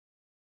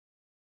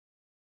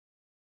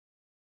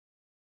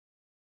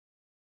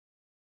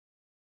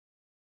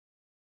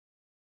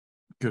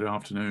Good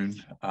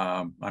afternoon.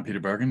 I'm Peter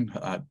Bergen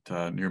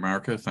at New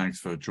America. Thanks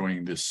for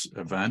joining this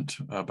event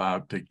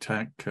about big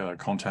tech,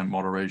 content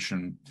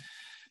moderation,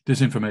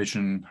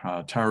 disinformation,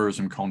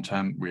 terrorism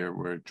content.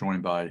 We're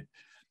joined by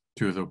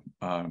two of the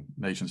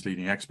nation's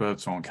leading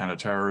experts on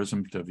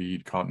counterterrorism,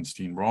 Daveed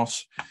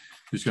Gartenstein-Ross,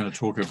 who's going to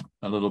talk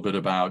a little bit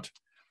about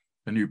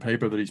a new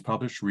paper that he's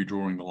published,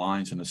 Redrawing the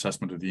Lines, an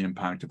assessment of the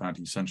impact of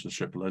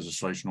anti-censorship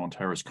legislation on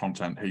terrorist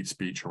content, hate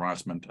speech,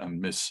 harassment,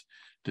 and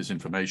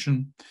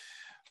disinformation.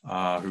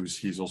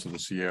 He's also the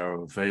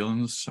CEO of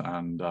Valens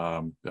and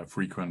a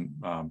frequent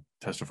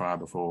testifier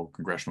before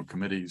congressional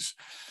committees,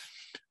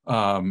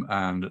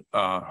 and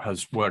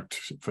has worked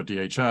for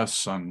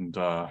DHS and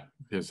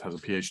has a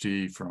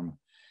PhD from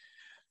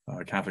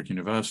Catholic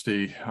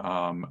University.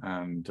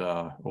 And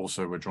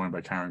also we're joined by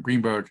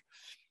Greenberg,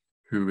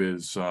 who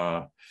is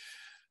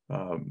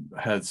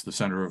heads the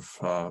Center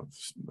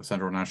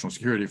of National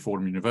Security at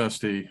Fordham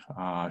University.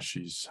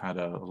 She's had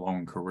a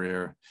long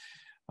career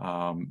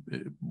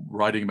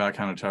writing about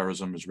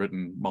counterterrorism, has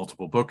written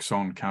multiple books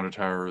on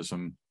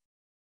counterterrorism.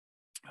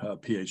 Her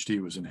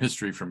PhD was in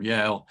history from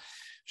Yale.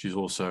 She's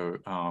also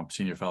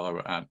senior fellow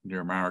at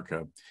New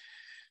America.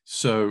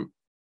 So,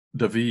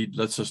 Daveed,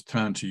 let's just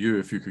turn to you.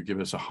 If you could give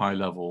us a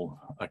high-level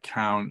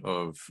account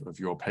of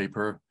your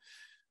paper,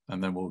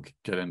 and then we'll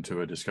get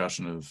into a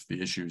discussion of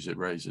the issues it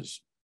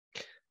raises.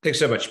 Thanks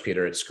so much,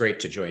 Peter. It's great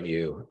to join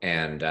you,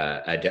 and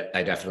I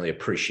definitely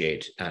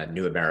appreciate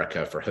New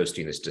America for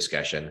hosting this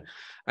discussion.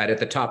 I'd at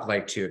the top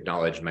like to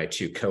acknowledge my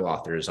two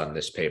co-authors on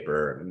this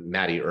paper,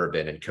 Maddie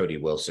Urban and Cody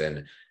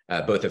Wilson,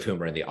 both of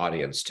whom are in the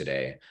audience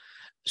today.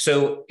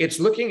 So it's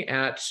looking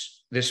at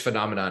this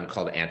phenomenon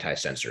called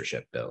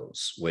anti-censorship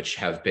bills, which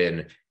have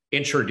been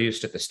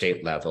introduced at the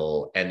state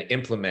level and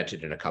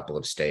implemented in a couple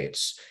of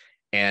states,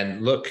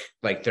 and look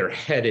like they're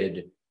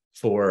headed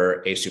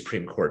for a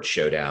Supreme Court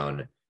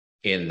showdown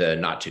in the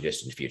not too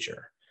distant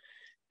future.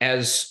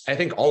 As I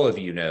think all of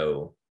you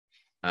know,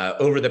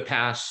 over the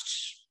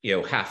past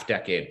half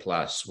decade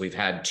plus, we've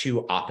had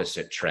two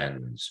opposite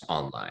trends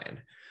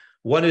online.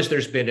 One is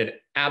there's been an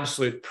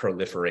absolute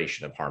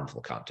proliferation of harmful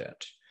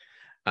content,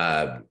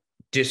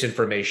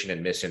 disinformation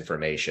and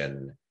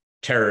misinformation,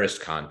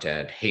 terrorist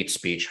content, hate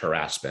speech,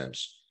 harassment.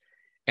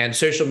 And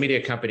social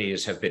media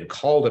companies have been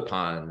called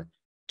upon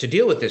to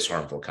deal with this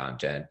harmful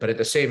content, but at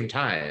the same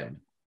time,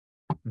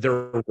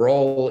 their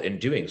role in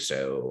doing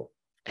so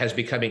has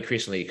become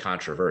increasingly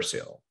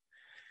controversial.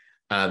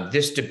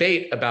 This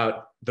debate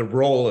about the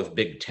role of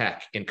big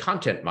tech in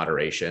content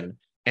moderation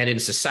and in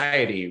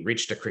society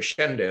reached a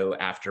crescendo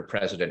after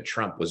President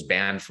Trump was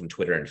banned from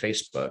Twitter and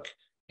Facebook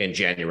in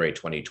January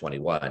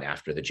 2021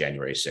 after the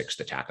January 6th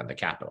attack on the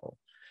Capitol.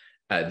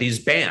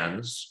 These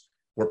bans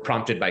were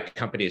prompted by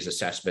companies'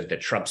 assessment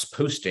that Trump's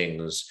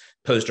postings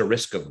posed a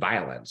risk of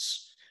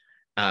violence.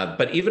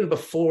 But even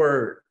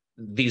before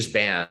these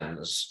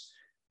bans,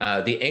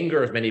 the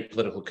anger of many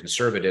political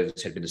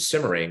conservatives had been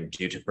simmering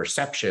due to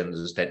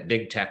perceptions that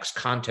big tech's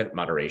content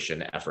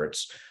moderation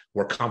efforts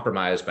were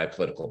compromised by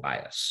political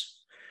bias.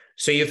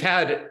 So you've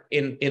had,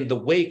 in the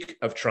wake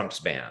of Trump's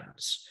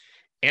bans,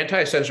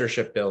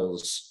 anti-censorship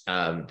bills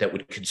that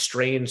would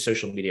constrain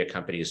social media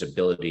companies'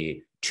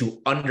 ability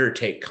to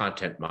undertake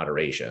content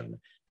moderation,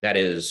 that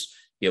is,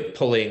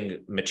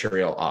 pulling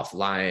material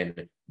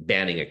offline,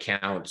 banning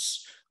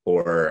accounts,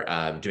 or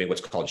doing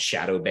what's called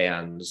shadow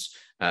bans,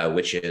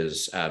 which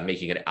is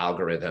making an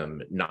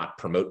algorithm not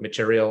promote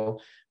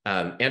material.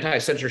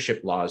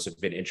 Anti-censorship laws have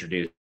been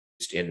introduced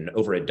in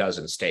over a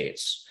dozen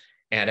states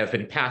and have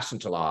been passed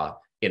into law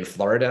in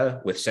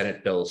Florida with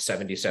Senate Bill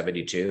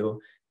 7072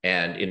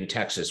 and in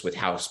Texas with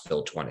House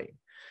Bill 20.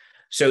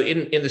 So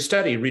in the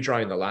study,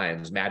 Redrawing the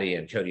Lines, Maddie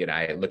and Cody and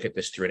I look at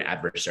this through an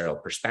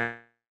adversarial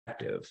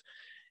perspective.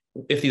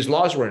 If these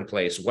laws were in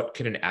place, what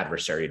could an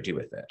adversary do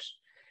with it?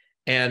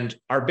 And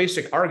our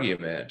basic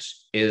argument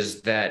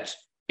is that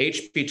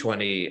HB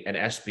 20 and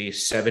SB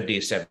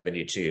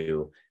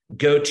 7072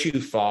 go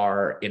too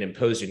far in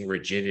imposing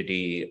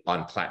rigidity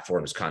on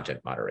platforms'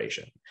 content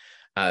moderation.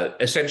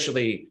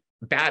 Essentially,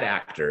 bad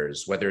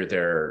actors, whether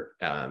they're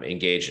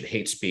engaged in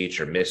hate speech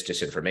or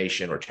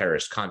disinformation or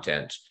terrorist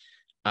content,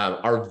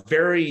 are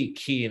very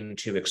keen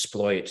to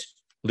exploit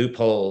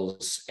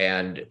loopholes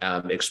and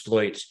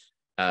exploit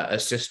a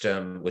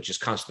system which is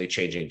constantly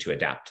changing to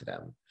adapt to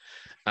them.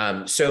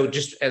 So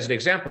just as an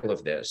example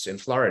of this, in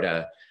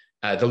Florida,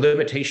 the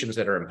limitations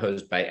that are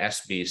imposed by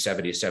SB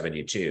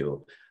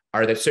 7072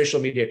 are that social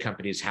media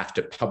companies have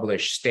to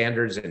publish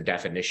standards and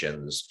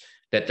definitions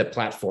that the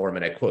platform,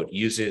 and I quote,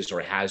 uses or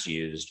has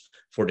used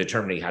for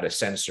determining how to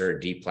censor,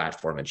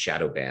 deplatform, and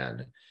shadow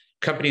ban.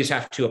 Companies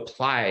have to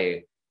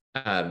apply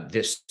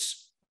these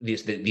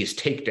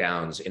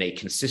takedowns in a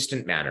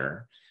consistent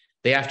manner.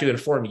 They have to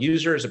inform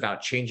users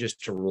about changes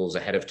to rules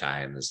ahead of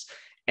time,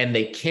 and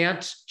they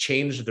can't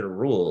change their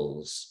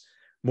rules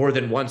more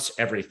than once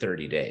every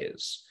 30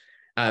 days.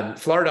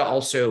 Florida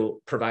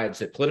also provides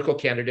that political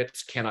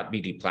candidates cannot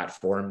be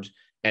deplatformed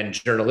and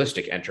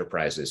journalistic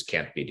enterprises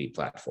can't be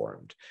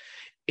deplatformed.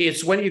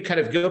 It's when you kind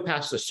of go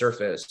past the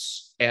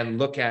surface and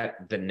look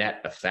at the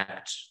net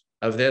effect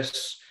of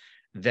this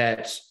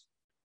that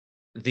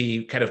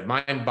the kind of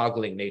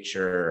mind-boggling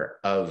nature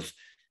of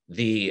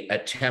the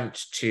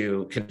attempt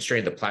to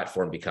constrain the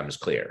platform becomes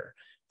clear.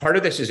 Part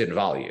of this is in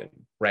volume,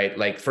 right?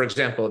 Like, for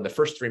example, in the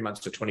first 3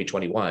 months of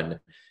 2021,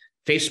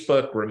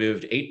 Facebook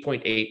removed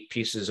 8.8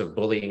 pieces of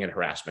bullying and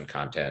harassment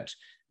content,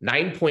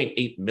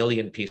 9.8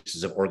 million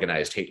pieces of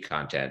organized hate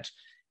content,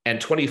 and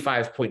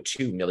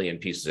 25.2 million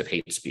pieces of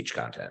hate speech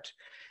content.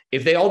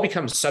 If they all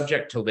become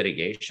subject to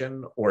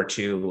litigation or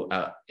to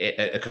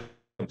a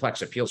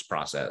complex appeals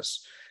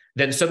process,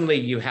 then suddenly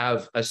you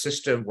have a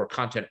system where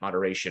content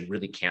moderation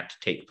really can't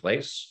take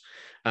place,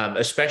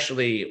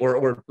 especially,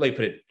 or let me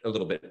put it a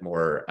little bit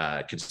more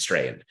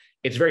constrained.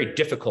 It's very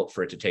difficult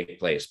for it to take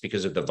place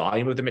because of the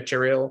volume of the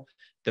material,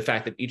 the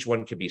fact that each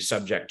one could be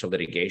subject to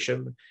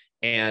litigation,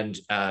 and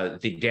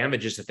the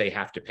damages that they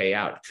have to pay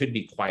out could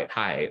be quite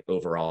high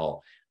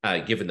overall,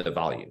 given the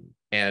volume.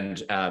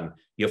 And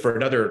for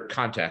another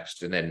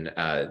context, and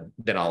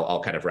then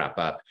I'll kind of wrap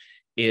up,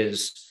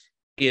 is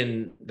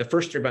in the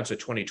first 3 months of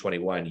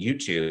 2021,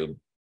 YouTube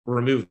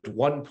removed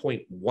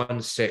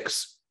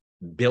 1.16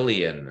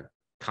 billion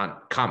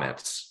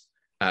comments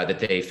that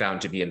they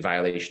found to be in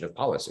violation of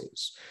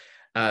policies.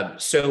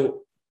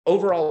 So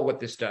overall, what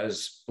this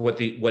does,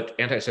 what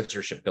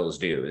anti-censorship bills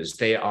do, is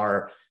they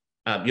are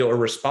a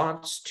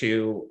response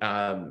to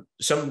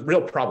some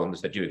real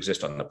problems that do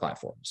exist on the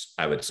platforms,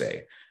 I would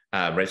say.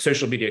 Right,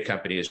 social media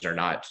companies are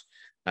not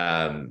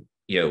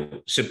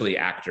simply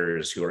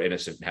actors who are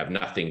innocent and have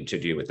nothing to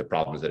do with the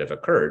problems that have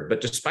occurred.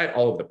 But despite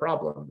all of the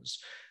problems,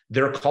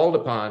 they're called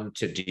upon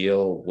to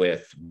deal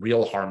with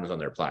real harms on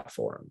their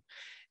platform.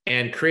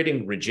 And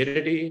creating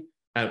rigidity,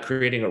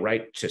 creating a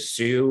right to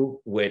sue,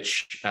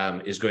 which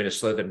is going to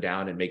slow them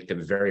down and make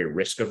them very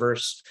risk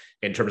averse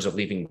in terms of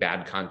leaving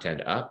bad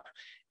content up,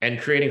 and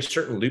creating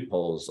certain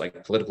loopholes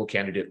like political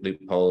candidate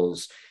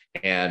loopholes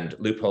and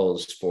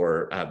loopholes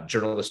for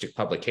journalistic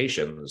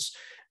publications.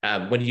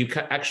 When you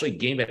actually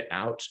game it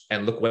out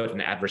and look what an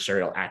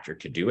adversarial actor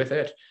could do with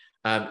it,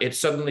 it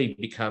suddenly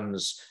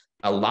becomes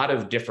a lot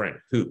of different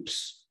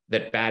hoops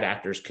that bad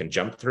actors can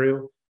jump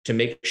through to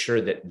make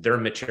sure that their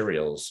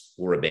materials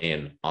will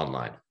remain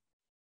online.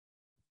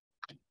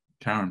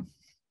 Karen.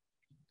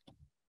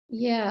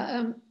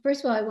 Yeah,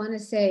 first of all, I want to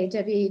say,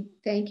 Daveed,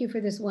 thank you for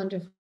this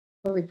wonderful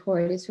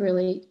report. It's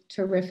really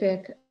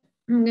terrific.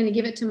 I'm going to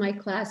give it to my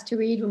class to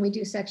read when we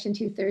do section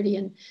 230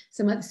 and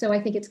so I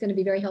think it's going to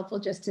be very helpful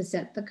just to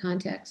set the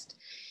context.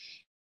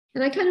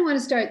 And I kind of want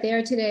to start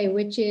there today,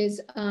 which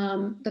is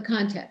the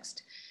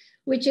context,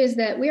 which is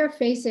that we are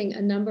facing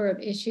a number of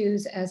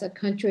issues as a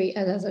country,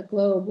 as a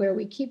globe, where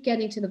we keep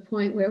getting to the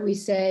point where we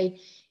say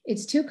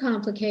it's too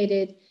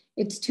complicated,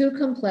 it's too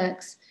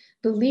complex,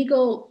 the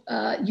legal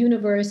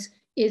universe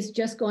is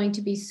just going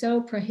to be so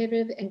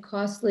prohibitive and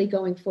costly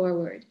going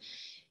forward.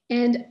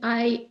 And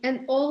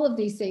all of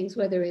these things,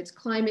 whether it's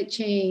climate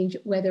change,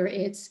 whether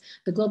it's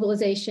the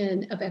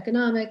globalization of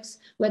economics,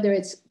 whether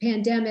it's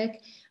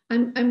pandemic,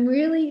 I'm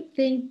really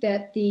think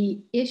that the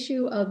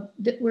issue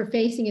that we're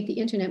facing at the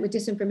internet with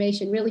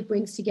disinformation really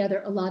brings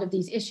together a lot of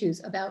these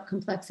issues about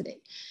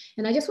complexity.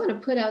 And I just want to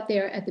put out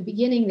there at the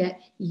beginning that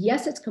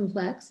yes, it's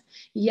complex,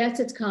 yes,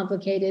 it's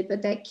complicated,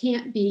 but that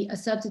can't be a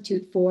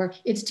substitute for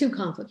it's too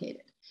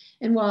complicated.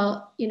 And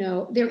while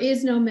there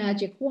is no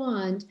magic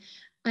wand,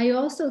 I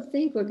also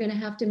think we're going to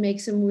have to make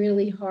some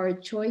really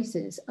hard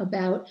choices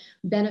about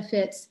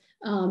benefits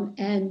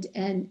and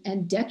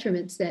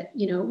detriments that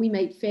we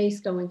might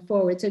face going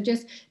forward. So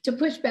just to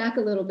push back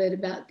a little bit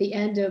about the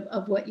end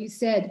of what you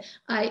said,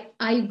 I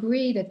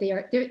agree that they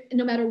are there.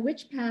 No matter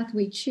which path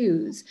we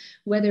choose,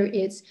 whether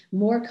it's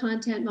more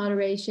content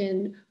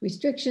moderation,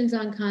 restrictions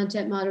on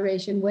content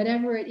moderation,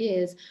 whatever it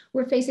is,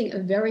 we're facing a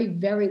very,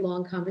 very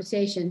long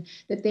conversation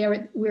that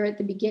we're at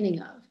the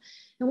beginning of.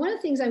 And one of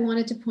the things I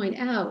wanted to point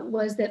out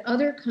was that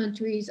other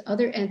countries,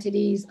 other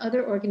entities,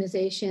 other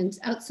organizations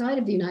outside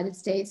of the United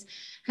States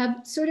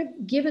have sort of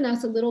given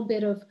us a little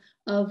bit of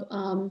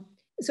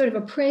sort of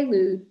a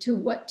prelude to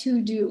what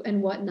to do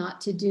and what not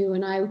to do.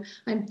 And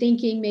I'm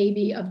thinking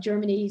maybe of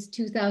Germany's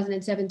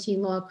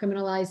 2017 law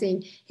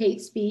criminalizing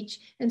hate speech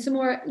and some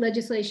more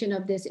legislation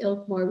of this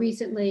ilk more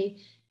recently.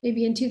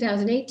 Maybe in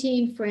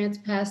 2018, France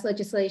passed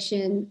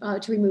legislation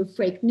to remove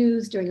fake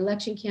news during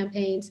election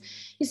campaigns.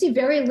 You see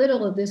very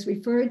little of this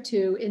referred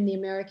to in the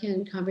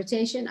American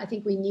conversation. I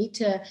think we need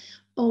to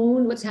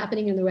own what's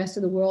happening in the rest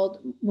of the world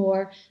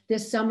more.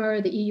 This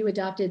summer, the EU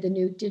adopted the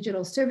new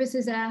Digital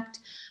Services Act.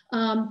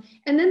 And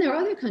then there are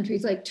other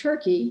countries like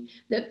Turkey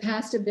that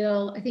passed a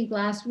bill, I think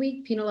last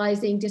week,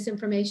 penalizing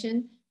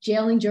disinformation,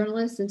 jailing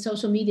journalists and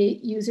social media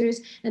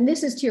users. And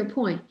this is to your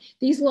point.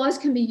 These laws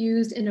can be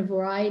used in a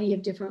variety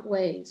of different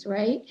ways,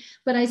 right?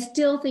 But I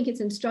still think it's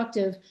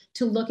instructive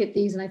to look at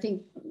these. And I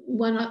think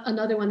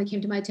another one that came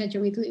to my attention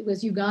recently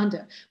was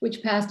Uganda,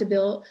 which passed a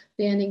bill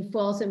banning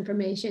false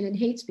information and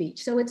hate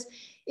speech. So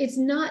it's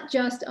not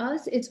just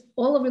us, it's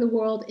all over the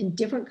world in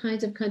different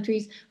kinds of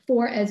countries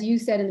for, as you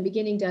said in the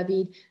beginning,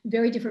 Daveed,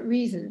 very different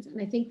reasons.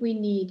 And I think we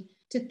need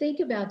to think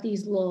about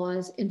these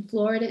laws in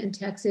Florida and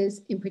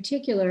Texas in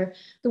particular,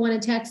 the one in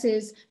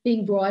Texas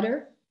being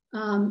broader,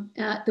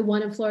 the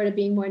one in Florida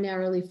being more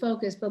narrowly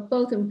focused, but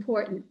both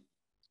important,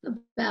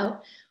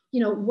 about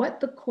what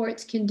the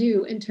courts can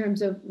do in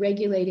terms of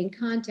regulating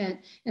content.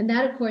 And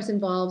that, of course,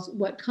 involves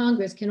what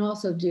Congress can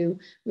also do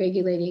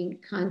regulating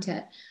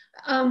content.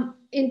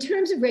 In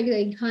terms of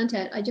regulating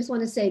content, I just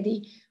want to say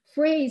the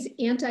phrase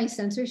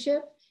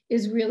anti-censorship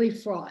is really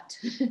fraught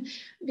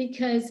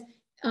because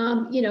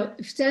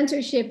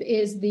censorship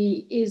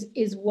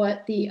is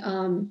what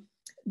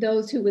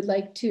those who would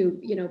like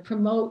to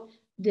promote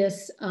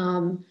this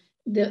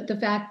the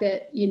fact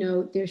that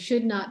there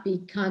should not be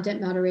content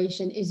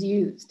moderation is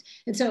used.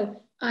 And so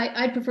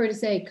I prefer to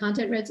say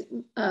content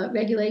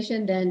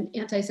regulation than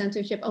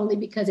anti-censorship, only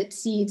because it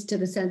cedes to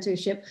the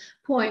censorship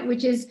point,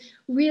 which is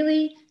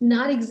really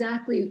not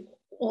exactly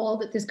all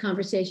that this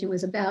conversation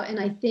was about, and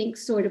I think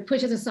sort of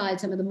pushes aside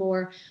some of the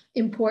more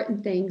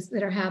important things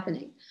that are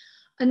happening.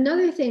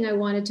 Another thing I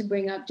wanted to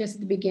bring up just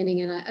at the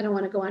beginning, and I don't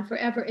want to go on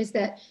forever, is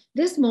that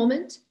this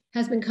moment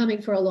has been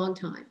coming for a long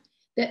time.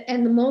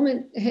 And the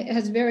moment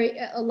has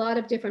a lot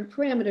of different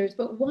parameters,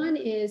 but one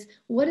is,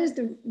 what is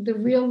the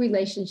real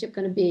relationship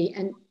going to be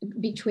and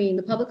between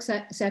the public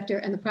sector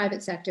and the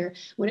private sector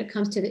when it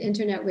comes to the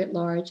internet writ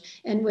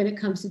large and when it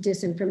comes to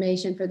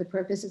disinformation for the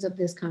purposes of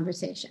this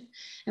conversation?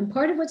 And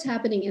part of what's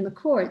happening in the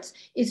courts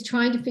is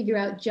trying to figure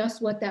out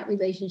just what that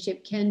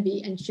relationship can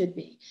be and should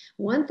be.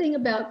 One thing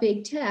about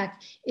big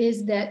tech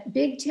is that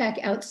big tech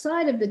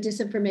outside of the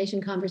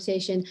disinformation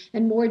conversation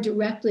and more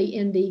directly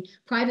in the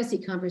privacy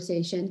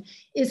conversation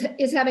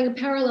is having a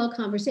parallel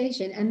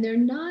conversation, and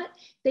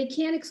they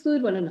can't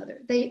exclude one another.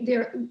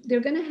 They're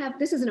going to have,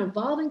 this is an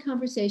evolving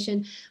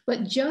conversation,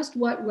 but just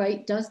what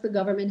right does the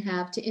government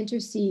have to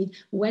intercede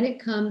when it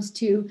comes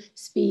to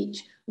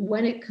speech,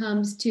 when it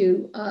comes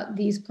to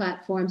these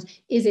platforms?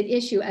 Is it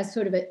issue as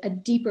sort of a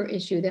deeper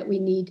issue that we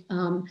need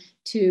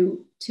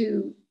to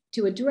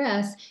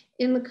address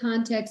in the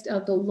context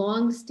of the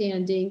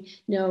long-standing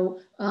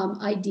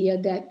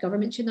idea that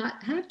government should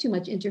not have too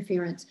much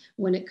interference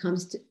when it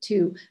comes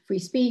to free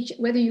speech,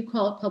 whether you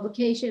call it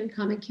publication,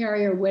 common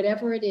carrier,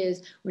 whatever it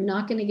is. We're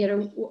not going to get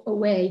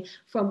away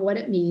from what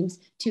it means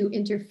to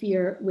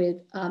interfere with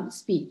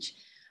speech.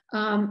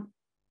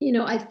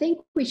 I think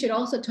we should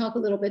also talk a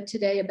little bit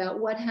today about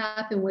what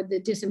happened with the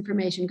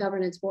Disinformation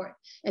Governance Board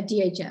at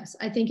DHS.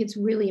 I think it's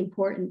really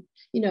important.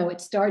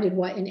 It started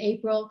in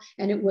April,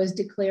 and it was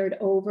declared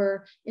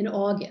over in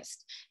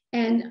August.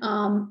 And,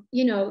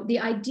 the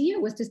idea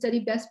was to study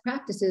best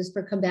practices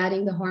for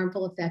combating the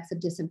harmful effects of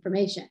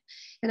disinformation.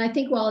 And I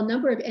think while a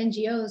number of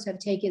NGOs have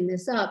taken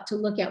this up to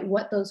look at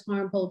what those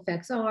harmful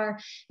effects are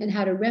and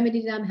how to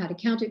remedy them, how to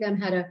counter them,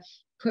 how to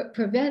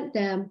prevent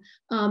them,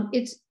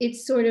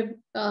 it's sort of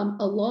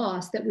a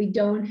loss that we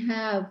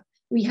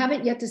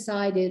haven't yet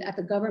decided at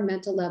the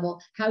governmental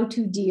level how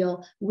to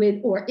deal with,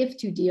 or if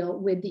to deal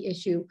with, the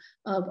issue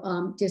of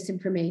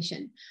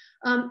disinformation.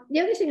 The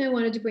other thing I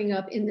wanted to bring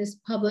up in this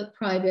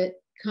public-private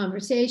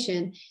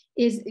conversation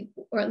is,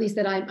 or at least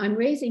that I'm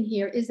raising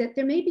here, is that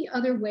there may be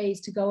other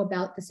ways to go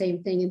about the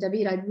same thing. And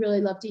Daveed, I'd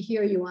really love to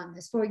hear you on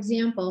this. For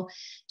example,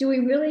 do we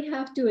really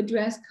have to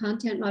address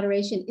content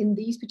moderation in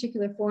these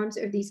particular forms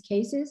or these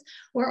cases?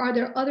 Or are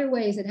there other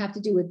ways that have to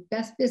do with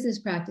best business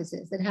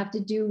practices, that have to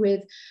do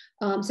with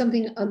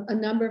something a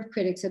number of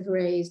critics have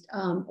raised,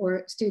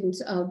 or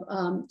students of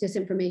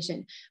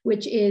disinformation,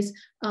 which is,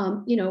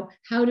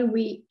 how do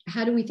we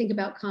think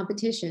about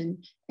competition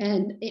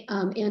and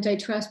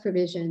antitrust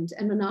provisions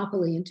and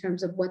monopoly in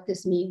terms of what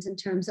this means in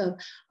terms of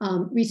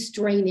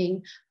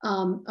restraining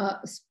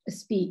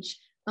speech,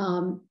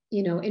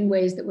 in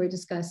ways that we're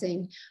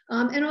discussing,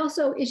 and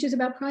also issues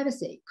about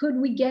privacy. Could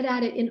we get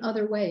at it in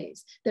other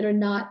ways that are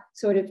not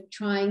sort of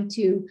trying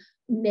to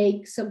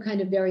make some kind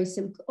of very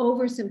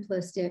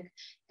oversimplistic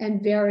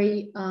and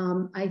very,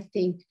 I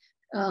think,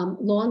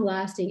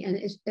 long-lasting and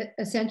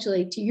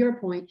essentially, to your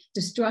point,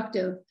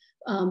 destructive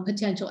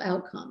potential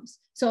outcomes.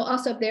 So I'll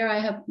stop there. I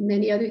have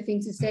many other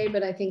things to say,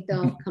 but I think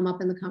they'll come up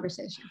in the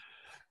conversation.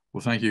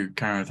 Well, thank you,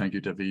 Karen. Thank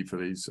you, Daveed, for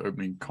these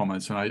opening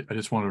comments. And I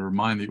just want to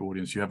remind the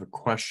audience, you have a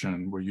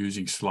question. We're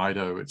using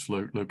Slido. It's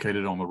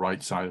located on the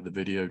right side of the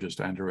video. Just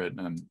enter it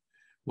and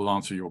we'll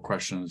answer your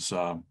questions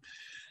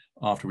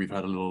after we've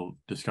had a little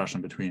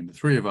discussion between the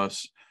three of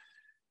us.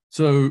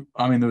 So,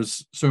 I mean,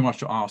 there's so much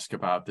to ask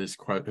about this.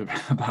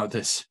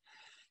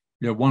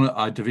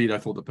 Daveed, I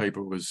thought the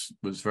paper was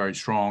very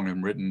strong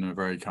and written in a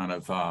very kind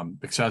of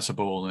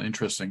accessible and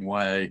interesting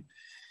way.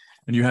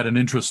 And you had an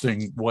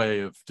interesting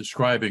way of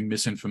describing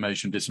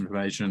misinformation,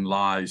 disinformation,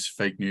 lies,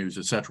 fake news,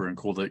 etc., and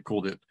called it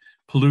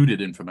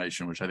polluted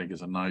information, which I think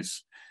is a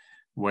nice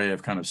way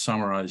of kind of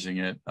summarizing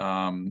it,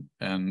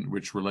 and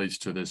which relates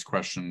to this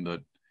question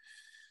that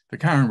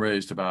Karen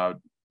raised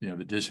about, the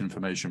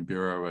Disinformation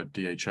Bureau at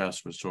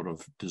DHS was sort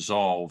of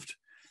dissolved.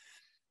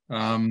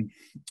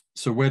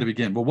 So where to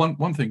begin? Well,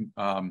 one thing,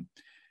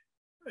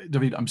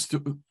 Daveed, I'm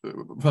still,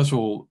 first of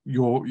all,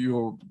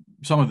 your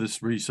some of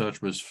this research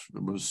was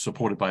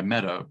supported by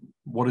Meta.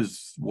 What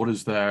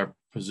is their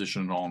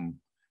position on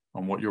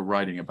on what you're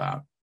writing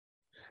about?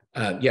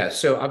 Yeah,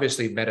 so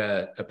obviously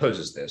Meta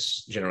opposes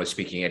this. Generally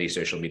speaking, any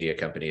social media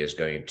company is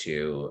going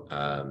to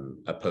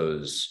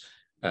oppose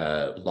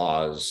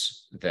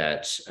laws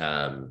that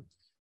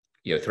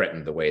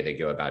threaten the way they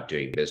go about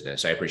doing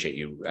business. I appreciate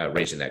you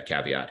raising that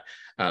caveat.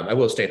 I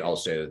will state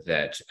also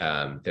that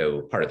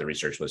though part of the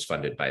research was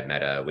funded by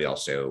Meta, we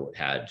also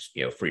had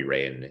free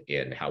reign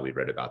in how we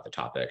wrote about the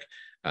topic.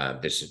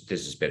 This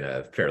has been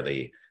a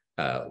fairly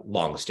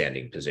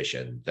long-standing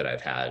position that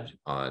I've had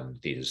on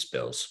these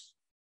bills.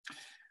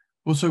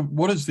 Well, so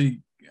what is the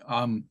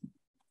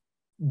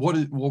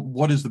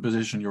what is the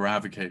position you're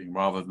advocating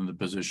rather than the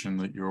position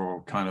that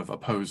you're kind of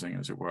opposing,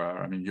 as it were?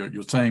 I mean,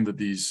 you're saying that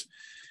these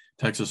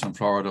Texas and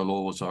Florida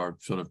laws are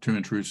sort of too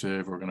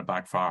intrusive or going to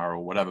backfire or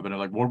whatever, but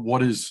like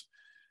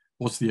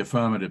what's the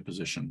affirmative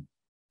position?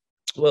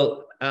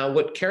 Well,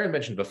 what Karen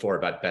mentioned before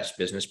about best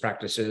business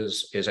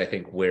practices is, I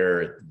think,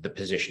 where the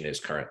position is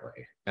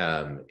currently.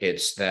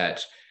 It's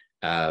that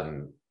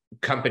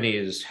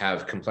companies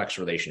have complex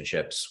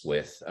relationships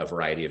with a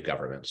variety of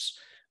governments.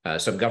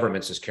 Some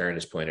governments, as Karen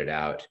has pointed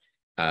out,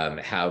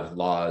 have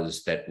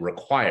laws that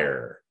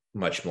require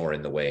much more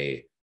in the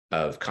way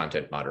of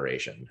content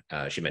moderation.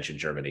 She mentioned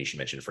Germany, she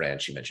mentioned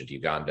France, she mentioned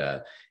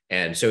Uganda.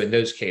 And so in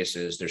those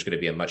cases, there's going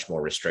to be a much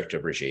more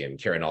restrictive regime.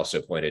 Karen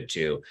also pointed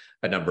to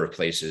a number of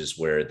places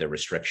where the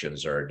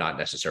restrictions are not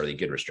necessarily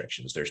good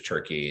restrictions. There's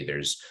Turkey,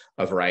 there's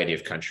a variety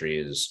of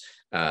countries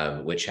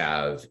which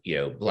have,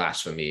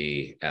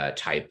 blasphemy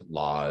type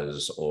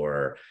laws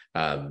or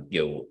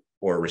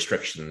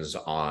restrictions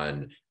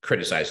on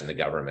criticizing the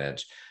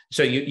government.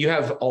 So you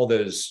have all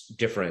those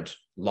different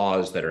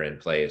laws that are in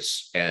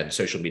place, and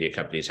social media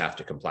companies have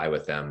to comply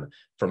with them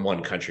from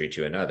one country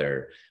to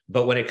another.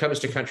 But when it comes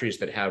to countries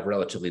that have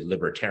relatively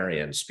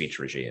libertarian speech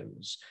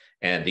regimes,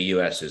 and the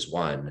US is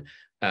one,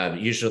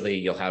 usually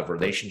you'll have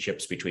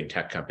relationships between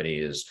tech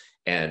companies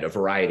and a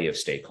variety of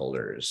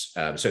stakeholders.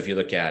 So if you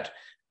look at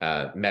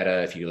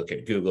Meta, if you look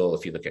at Google,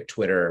 if you look at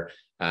Twitter,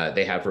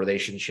 they have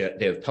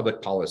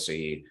public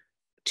policy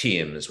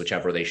teams which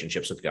have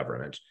relationships with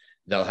government.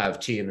 They'll have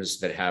teams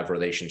that have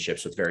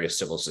relationships with various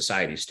civil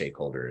society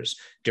stakeholders,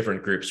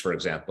 different groups, for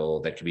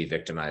example, that can be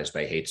victimized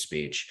by hate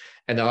speech,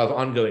 and they'll have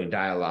ongoing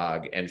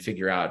dialogue and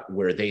figure out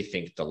where they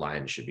think the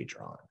line should be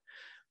drawn.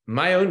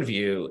 My own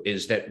view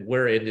is that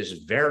we're in this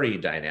very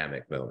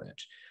dynamic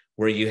moment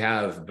where you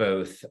have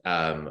both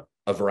a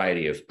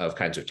variety of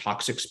kinds of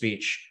toxic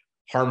speech,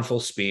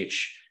 harmful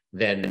speech,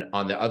 then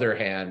on the other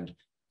hand,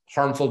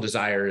 harmful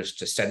desires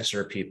to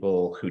censor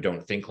people who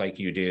don't think like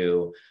you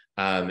do.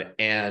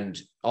 And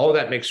all of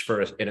that makes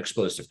for an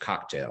explosive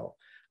cocktail.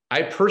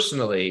 I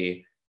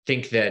personally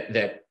think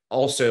that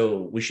also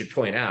we should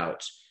point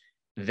out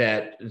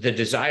that the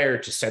desire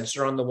to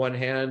censor on the one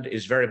hand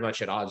is very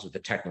much at odds with the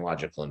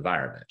technological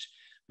environment.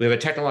 We have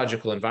a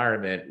technological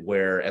environment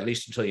where, at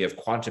least until you have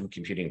quantum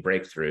computing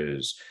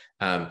breakthroughs,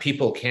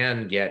 people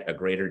can get a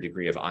greater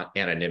degree of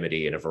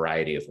anonymity in a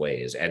variety of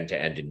ways,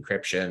 end-to-end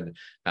encryption.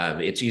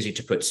 It's easy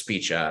to put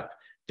speech up.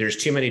 There's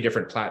too many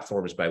different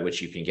platforms by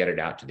which you can get it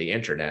out to the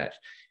internet.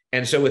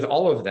 And so with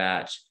all of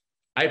that,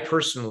 I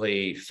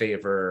personally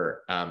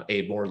favor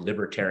a more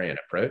libertarian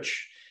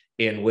approach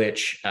in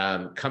which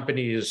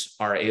companies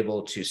are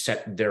able to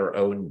set their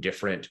own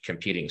different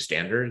competing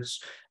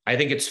standards. I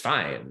think it's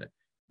fine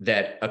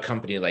that a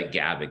company like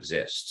Gab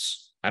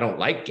exists. I don't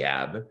like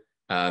Gab.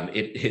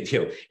 It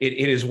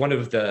is one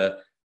of the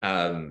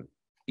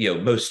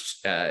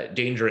most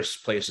dangerous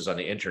places on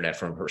the internet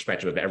from a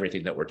perspective of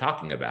everything that we're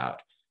talking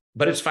about.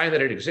 But it's fine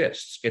that it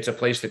exists. It's a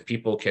place that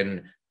people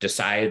can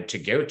decide to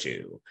go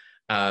to.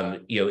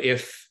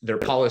 If their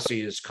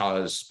policies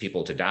cause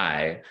people to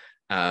die,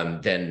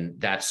 then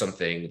that's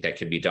something that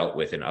can be dealt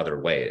with in other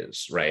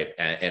ways, right?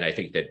 And I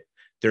think that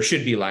there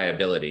should be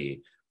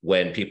liability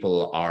when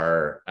people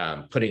are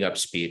putting up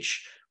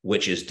speech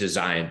which is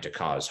designed to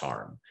cause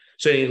harm.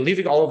 So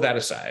leaving all of that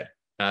aside,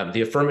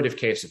 the affirmative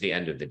case at the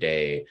end of the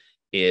day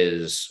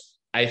is,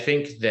 I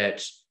think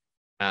that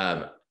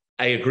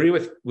I agree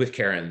with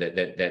Karen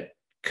that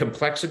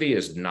complexity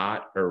is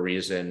not a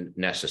reason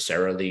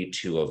necessarily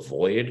to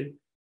avoid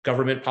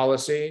government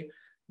policy.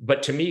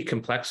 But to me,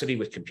 complexity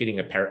with competing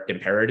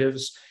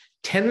imperatives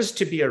tends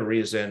to be a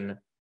reason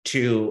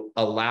to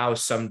allow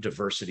some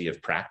diversity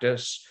of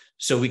practice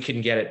so we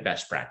can get at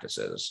best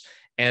practices.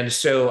 And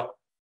so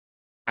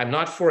I'm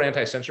not for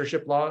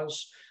anti-censorship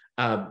laws,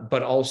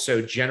 but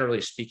also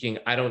generally speaking,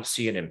 I don't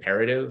see an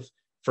imperative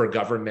for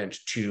government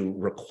to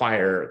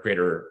require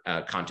greater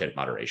content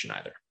moderation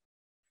either.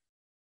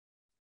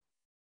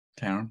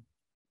 Karen?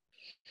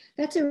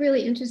 That's a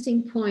really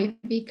interesting point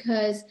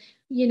because,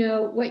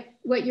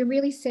 what you're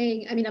really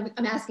saying, I mean,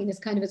 I'm asking this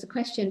kind of as a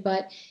question,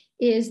 but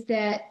is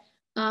that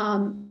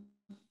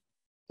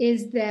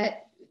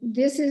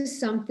this is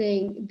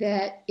something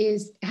that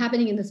is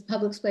happening in this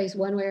public space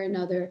one way or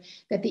another,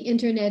 that the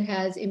internet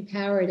has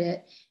empowered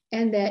it,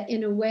 and that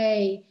in a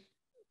way,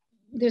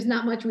 there's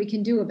not much we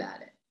can do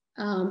about it.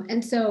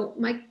 And so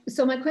my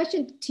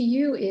question to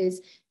you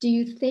is, do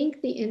you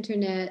think the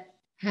internet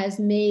has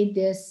made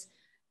this,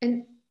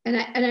 and and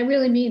I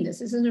really mean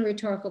this isn't a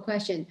rhetorical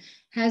question,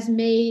 has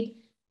made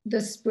the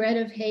spread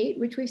of hate,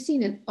 which we've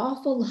seen an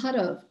awful lot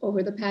of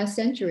over the past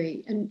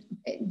century, and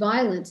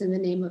violence in the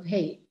name of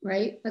hate,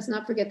 right? Let's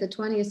not forget the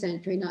 20th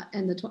century,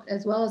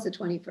 as well as the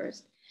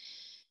 21st.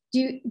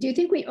 Do you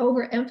think we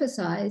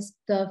overemphasize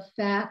the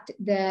fact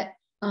that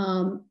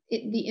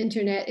the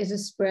internet is a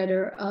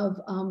spreader of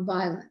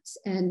violence?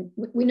 And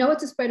we know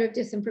it's a spreader of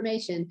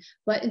disinformation,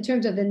 but in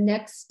terms of the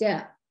next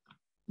step,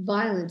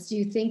 violence, do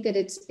you think that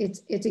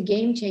it's a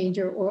game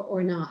changer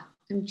or not?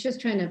 I'm just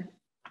trying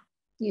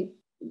to,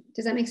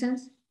 does that make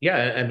sense?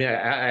 Yeah, I mean,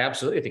 I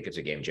absolutely think it's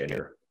a game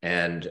changer.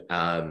 And,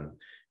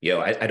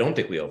 I don't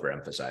think we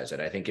overemphasize it.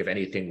 I think if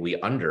anything, we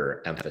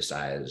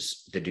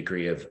underemphasize the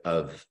degree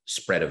of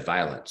spread of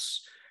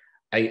violence.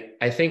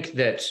 I think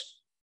that,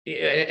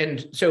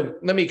 and so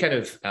let me kind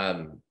of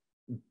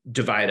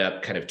divide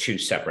up kind of two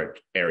separate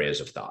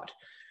areas of thought.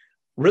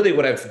 Really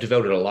what I've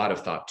devoted a lot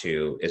of thought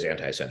to is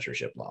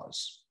anti-censorship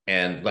laws.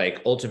 And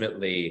like,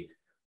 ultimately,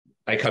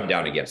 I come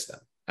down against them.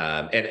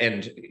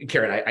 And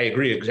Karen, I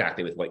agree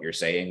exactly with what you're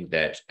saying,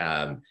 that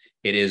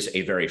it is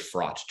a very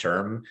fraught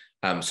term.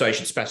 So I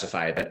should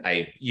specify that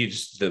I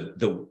use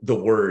the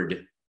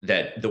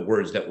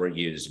words that were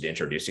used in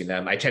introducing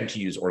them. I tend to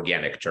use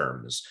organic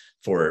terms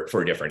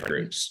for different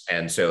groups.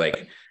 And so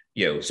like,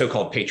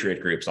 so-called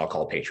patriot groups, I'll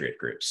call patriot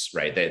groups,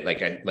 right?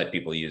 I let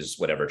people use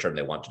whatever term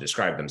they want to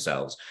describe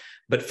themselves.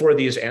 But for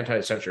these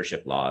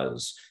anti-censorship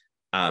laws,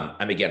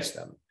 I'm against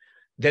them.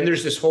 Then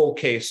there's this whole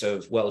case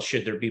of, well,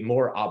 should there be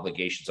more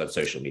obligations on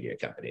social media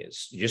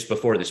companies? Just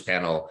before this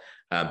panel,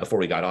 before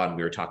we got on,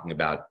 we were talking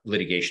about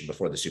litigation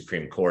before the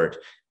Supreme Court,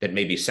 that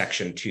maybe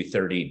Section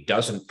 230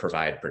 doesn't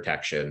provide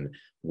protection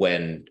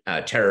when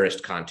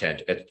terrorist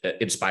content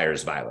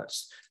inspires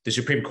violence. The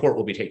Supreme Court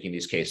will be taking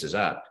these cases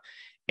up.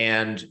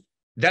 And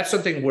that's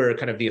something where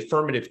kind of the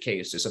affirmative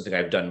case is something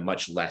I've done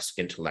much less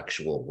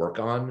intellectual work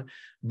on.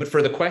 But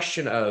for the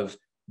question of,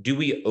 do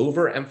we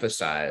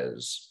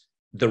overemphasize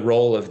the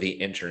role of the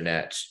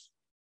internet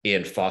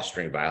in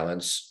fostering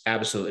violence?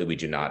 Absolutely, we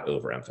do not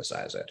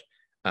overemphasize it.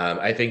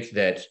 I think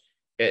that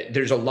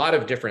there's a lot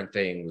of different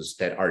things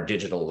that our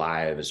digital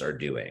lives are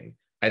doing.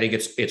 I think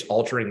it's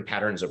altering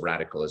patterns of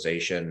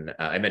radicalization.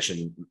 I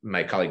mentioned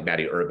my colleague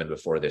Maddie Urban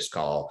before this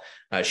call.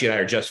 She and I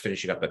are just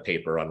finishing up a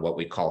paper on what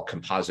we call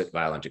composite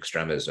violent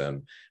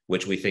extremism,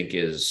 which we think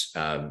is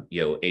a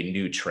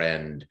new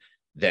trend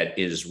that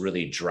is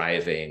really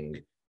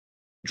driving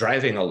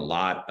a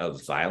lot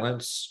of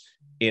violence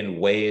in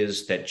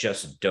ways that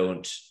just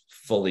don't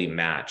fully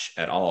match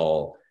at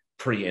all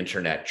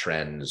pre-internet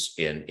trends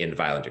in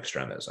violent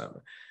extremism.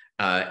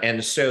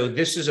 And so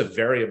this is a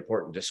very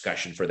important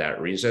discussion for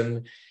that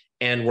reason.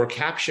 And we're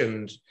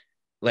captioned,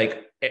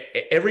 like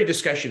every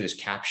discussion is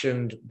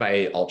captioned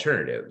by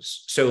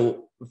alternatives.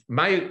 So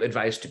my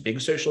advice to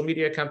big social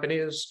media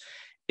companies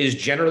is,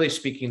 generally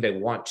speaking, they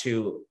want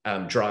to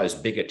draw as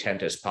big a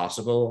tent as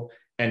possible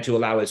and to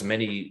allow as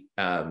many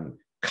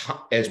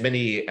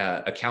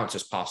accounts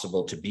as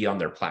possible to be on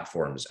their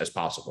platforms as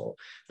possible.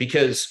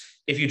 Because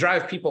if you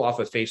drive people off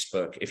of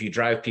Facebook, if you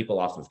drive people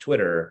off of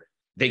Twitter,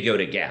 they go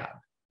to Gab,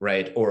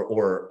 right?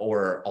 Or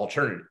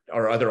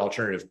other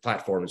alternative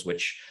platforms,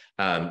 which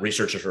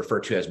researchers refer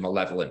to as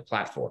malevolent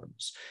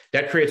platforms.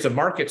 That creates a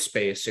market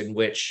space in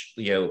which,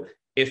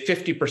 if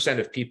 50%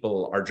 of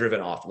people are driven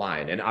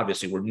offline, and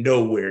obviously we're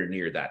nowhere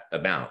near that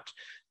amount,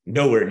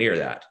 nowhere near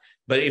that.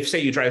 But if, say,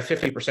 you drive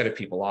 50% of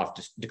people off,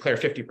 to declare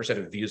 50%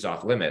 of views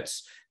off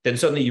limits, then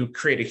suddenly you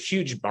create a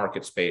huge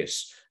market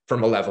space for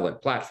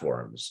malevolent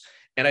platforms.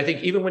 And I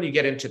think even when you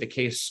get into the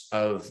case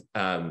of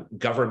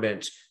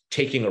government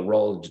taking a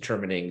role in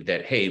determining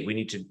that, hey, we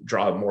need to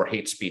draw more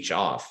hate speech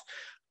off,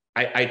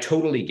 I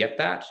totally get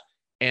that.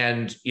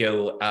 And,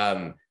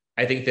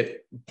 I think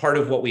that part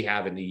of what we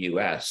have in the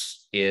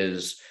US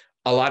is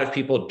a lot of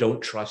people don't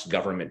trust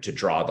government to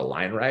draw the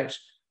line right.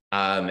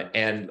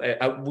 And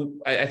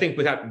I think,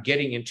 without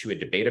getting into a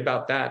debate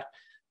about that,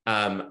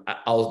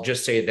 I'll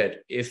just say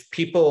that if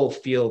people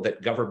feel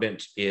that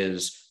government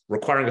is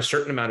requiring a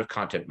certain amount of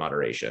content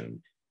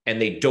moderation and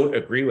they don't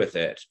agree with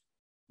it,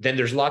 then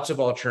there's lots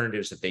of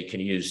alternatives that they can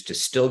use to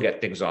still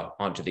get things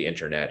onto the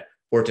internet,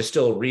 or to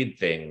still read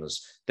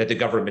things that the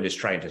government is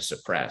trying to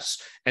suppress.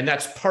 And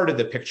that's part of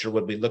the picture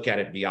when we look at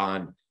it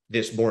beyond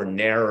this more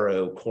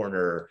narrow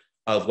corner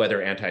of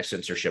whether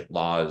anti-censorship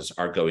laws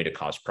are going to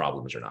cause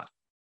problems or not.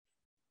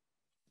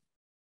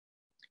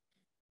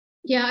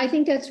 Yeah, I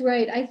think that's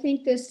right. I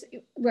think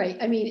right.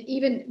 I mean,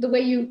 even the way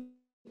you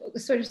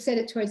sort of said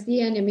it towards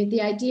the end, I mean,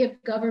 the idea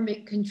of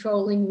government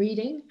controlling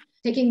reading,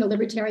 taking the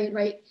libertarian,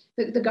 right,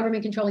 the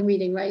government controlling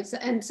reading, right? So,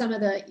 and some of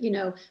the,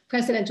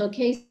 precedential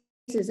cases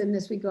in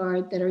this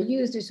regard that are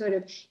used are sort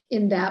of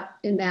in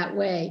that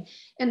way.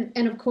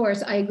 And of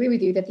course, I agree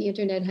with you that the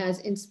internet has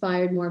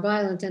inspired more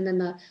violence. And then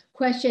the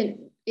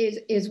question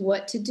is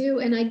what to do.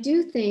 And I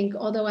do think,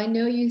 although I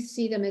know you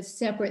see them as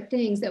separate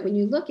things, that when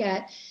you look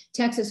at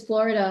Texas,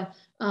 Florida,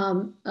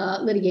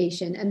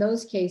 litigation and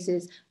those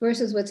cases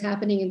versus what's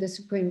happening in the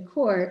Supreme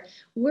Court,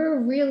 we're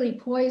really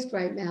poised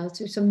right now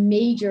to some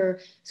major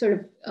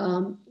sort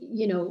of,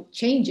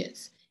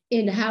 changes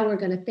in how we're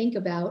going to think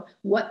about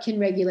what can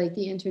regulate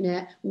the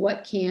internet,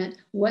 what can't,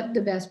 what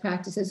the best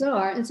practices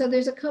are. And so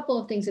there's a couple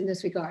of things in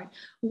this regard.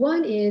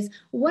 One is,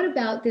 what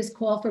about this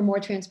call for more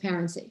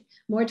transparency?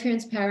 More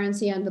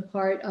transparency on the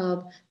part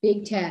of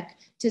big tech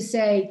to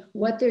say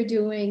what they're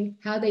doing,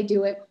 how they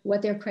do it,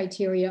 what their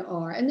criteria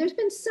are. And there's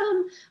been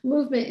some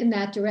movement in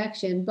that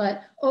direction,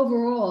 but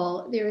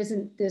overall, there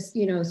isn't this,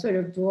 sort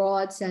of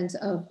broad sense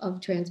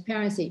of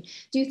transparency.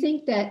 Do you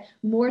think that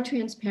more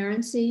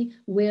transparency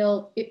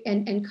will,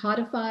 and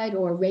codified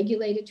or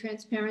regulated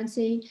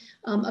transparency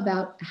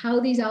about how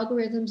these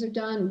algorithms are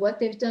done, what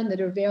they've done that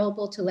are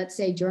available to, let's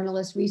say,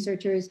 journalists,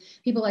 researchers,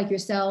 people like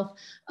yourself,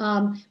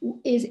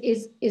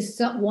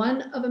 is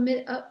one of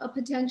a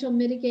potential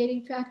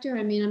mitigating factor?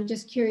 I mean, I'm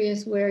just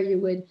curious where you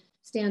would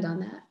stand on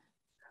that.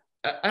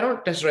 I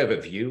don't necessarily have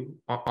a view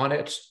on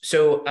it.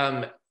 So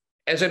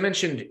as I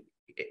mentioned,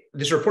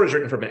 this report is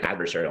written from an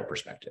adversarial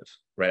perspective,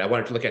 right? I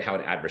wanted to look at how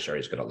an adversary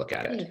is going to look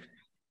at it. Yeah.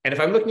 And if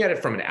I'm looking at it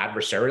from an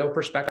adversarial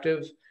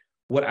perspective,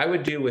 what I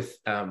would do with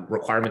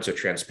requirements of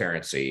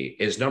transparency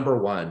is, number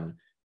one,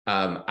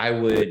 I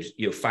would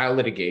file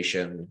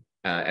litigation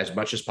as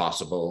much as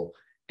possible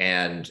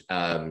and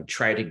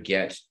try to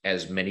get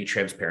as many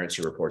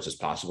transparency reports as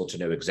possible to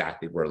know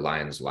exactly where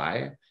lines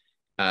lie.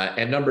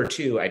 And number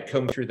two, I'd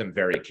comb through them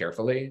very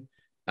carefully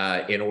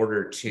in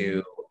order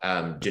to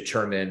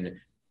determine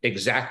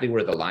exactly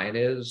where the line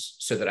is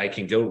so that I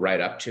can go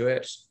right up to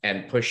it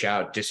and push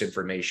out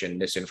disinformation,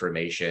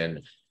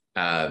 misinformation,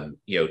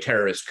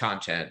 terrorist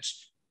content,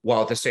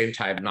 while at the same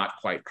time not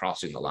quite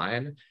crossing the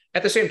line.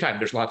 At the same time,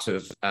 there's lots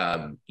of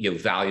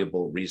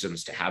valuable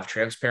reasons to have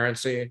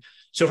transparency.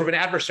 So from an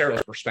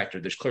adversarial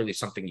perspective, there's clearly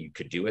something you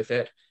could do with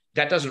it.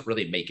 That doesn't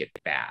really make it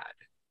bad.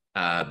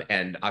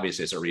 And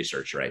obviously, as a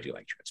researcher, I do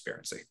like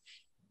transparency.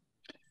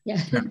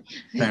 Yeah.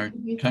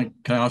 Can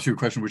I ask you a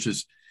question, which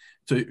is,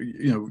 so,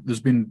 there's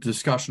been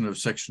discussion of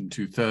Section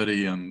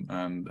 230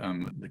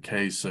 and the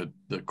case that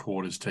the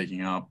court is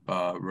taking up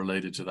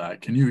related to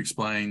that. Can you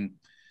explain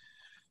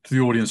to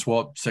the audience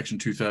what Section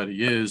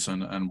 230 is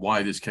and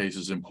why this case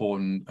is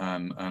important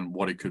and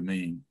what it could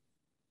mean?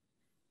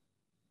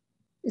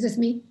 Is this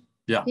me?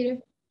 Yeah. Peter?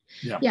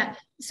 Yeah.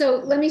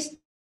 So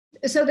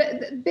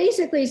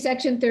basically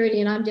Section 30,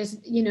 and I'm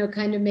just,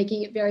 kind of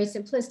making it very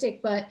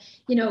simplistic, but,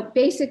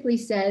 basically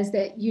says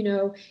that,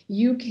 you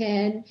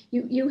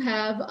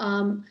have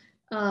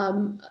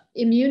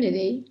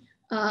immunity.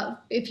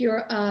 If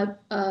you're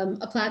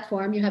a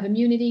platform, you have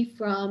immunity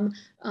from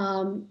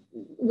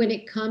when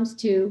it comes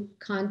to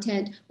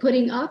content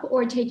putting up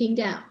or taking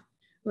down,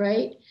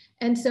 right?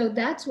 And so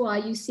that's why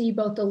you see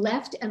both the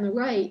left and the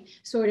right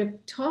sort of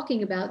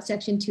talking about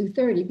Section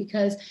 230,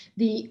 because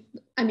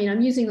I'm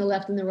using the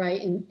left and the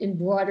right in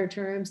broader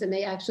terms than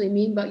they actually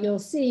mean, but you'll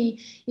see,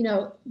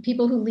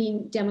 people who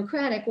lean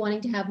Democratic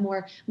wanting to have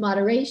more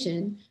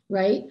moderation,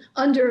 right,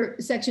 under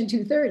Section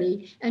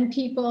 230, and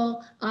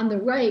people on the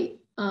right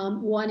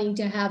wanting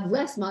to have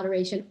less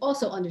moderation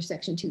also under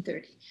Section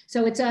 230.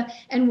 So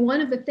and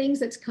one of the things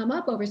that's come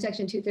up over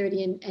Section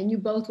 230, and you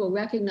both will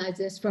recognize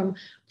this from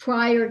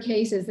prior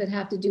cases that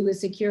have to do with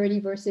security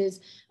versus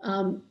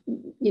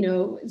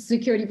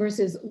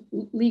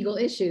legal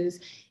issues,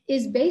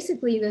 is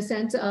basically the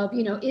sense of,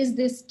 is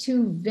this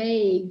too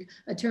vague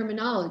a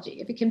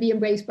terminology? If it can be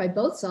embraced by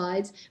both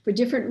sides for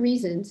different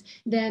reasons,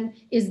 then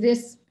is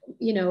this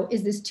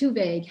too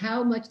vague?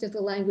 How much does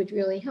the language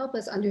really help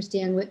us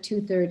understand what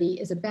 230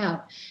 is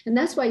about? And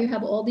that's why you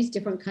have all these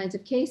different kinds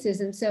of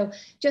cases. And so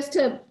just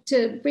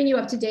to bring you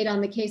up to date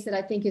on the case that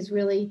I think is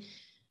really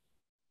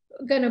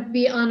going to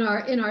be in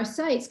our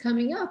sites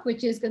coming up,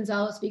 which is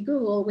Gonzalez v.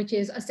 Google, which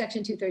is a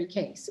Section 230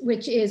 case,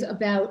 which is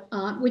about,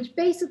 which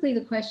basically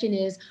the question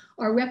is,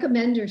 are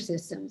recommender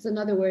systems, in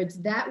other words,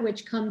 that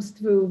which comes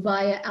through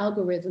via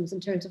algorithms in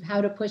terms of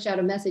how to push out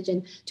a message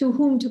and to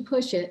whom to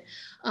push it,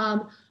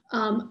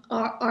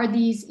 are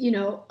these,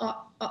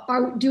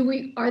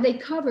 are they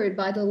covered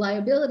by the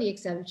liability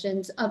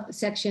exemptions of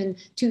Section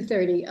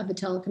 230 of the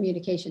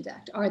Telecommunications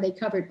Act? Are they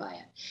covered by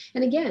it?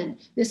 And again,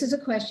 this is a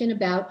question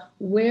about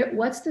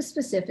what's the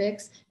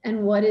specifics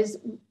and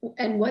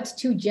what's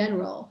too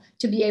general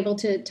to be able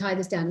to tie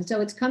this down. And so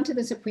it's come to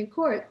the Supreme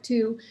Court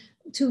to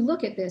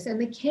look at this.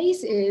 And the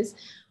case is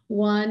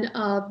one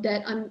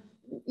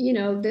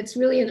that's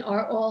really in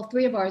all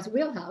three of ours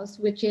wheelhouse,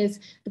 which is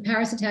the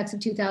Paris attacks of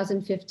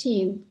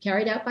 2015,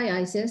 carried out by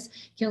ISIS,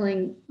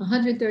 killing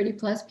 130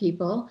 plus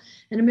people.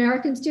 An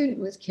American student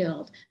was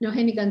killed,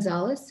 Nohemi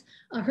Gonzalez.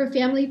 Her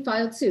family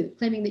filed suit,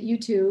 claiming that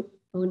YouTube,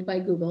 owned by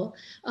Google,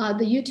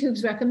 the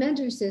YouTube's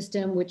recommender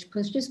system, which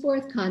pushes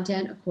forth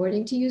content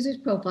according to users'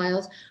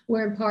 profiles,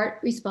 were in part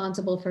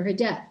responsible for her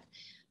death.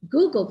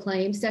 Google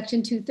claims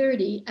Section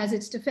 230 as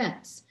its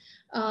defense,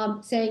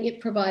 saying it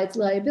provides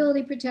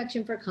liability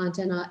protection for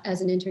content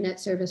as an internet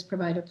service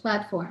provider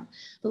platform.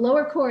 The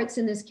lower courts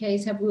in this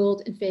case have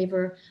ruled in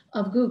favor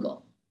of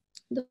Google.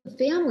 The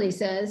family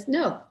says,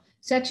 no,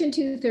 Section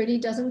 230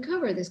 doesn't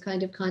cover this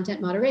kind of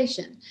content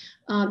moderation.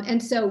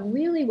 And so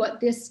really what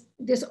this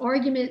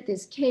argument,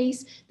 this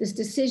case, this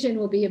decision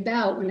will be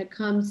about when it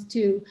comes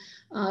to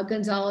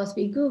Gonzalez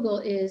v. Google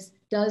is,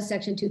 does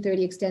Section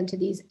 230 extend to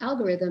these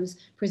algorithms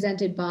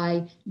presented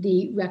by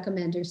the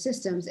recommender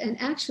systems? And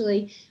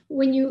actually,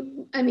 when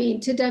you, I mean,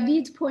 to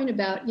Daveed's point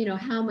about, you know,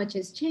 how much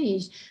has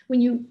changed,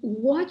 when you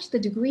watch the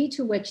degree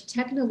to which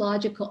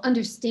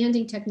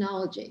understanding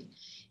technology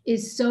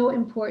is so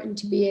important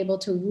to be able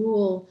to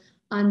rule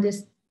on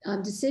this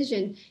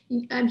decision.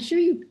 I'm sure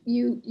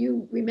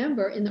you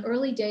remember in the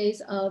early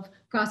days of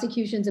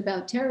prosecutions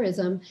about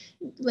terrorism,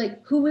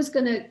 like who was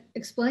going to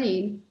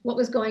explain what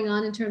was going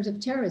on in terms of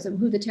terrorism,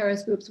 who the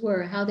terrorist groups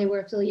were, how they were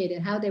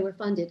affiliated, how they were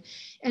funded.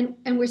 And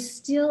we're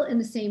still in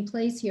the same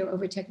place here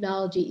over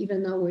technology,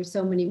 even though we're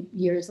so many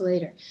years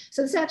later.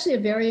 So it's actually a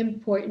very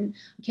important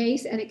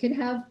case, and it could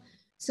have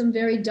some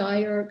very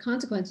dire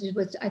consequences,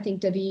 which I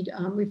think Daveed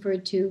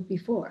referred to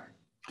before.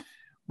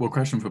 Well,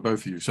 question for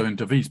both of you. So in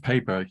Daveed's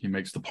paper, he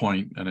makes the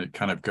point, and it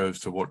kind of goes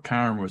to what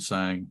Karen was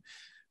saying,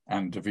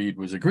 and Daveed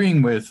was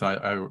agreeing with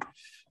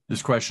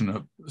this question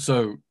of,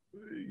 so,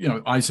 you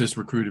know, ISIS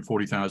recruited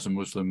 40,000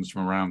 Muslims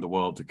from around the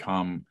world to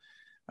come,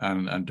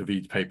 and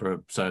Daveed's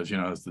paper says, you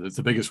know, it's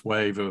the biggest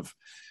wave of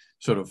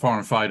sort of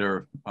foreign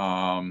fighter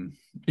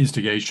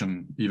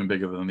instigation, even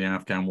bigger than the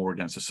Afghan war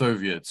against the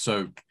Soviets.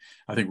 So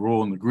I think we're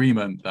all in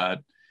agreement that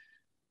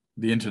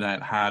the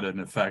internet had an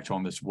effect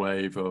on this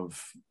wave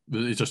of,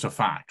 it's just a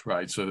fact,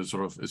 right? So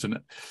sort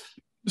of,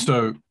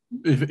 so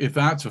if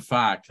that's a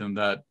fact, and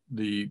that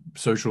the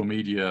social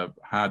media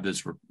had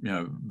this, you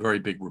know, very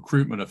big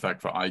recruitment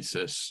effect for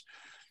ISIS,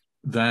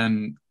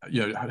 then,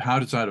 you know, how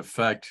does that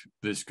affect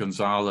this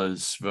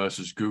Gonzalez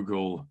versus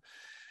Google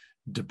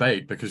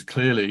debate? Because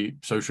clearly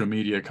social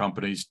media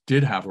companies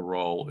did have a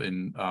role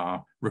in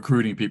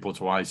recruiting people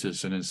to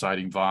ISIS and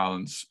inciting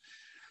violence.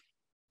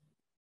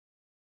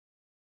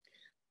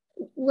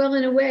 Well,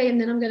 in a way, and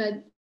then I'm going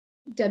to,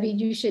 Daveed,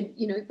 you should,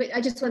 you know, but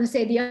I just want to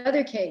say the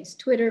other case,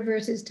 Twitter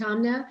versus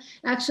Tomna,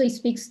 actually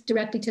speaks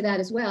directly to that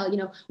as well. You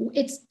know,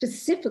 it's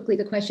specifically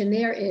the question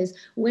there is,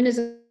 when is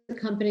a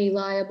company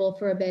liable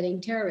for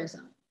abetting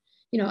terrorism?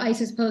 You know,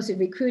 ISIS posted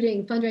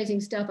recruiting,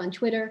 fundraising stuff on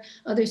Twitter,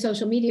 other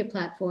social media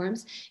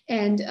platforms.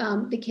 And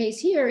the case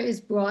here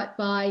is brought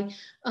by,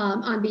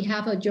 on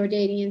behalf of a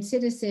Jordanian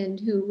citizen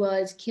who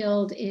was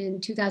killed in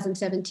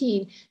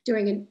 2017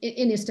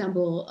 in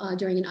Istanbul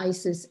during an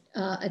ISIS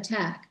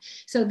attack.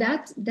 So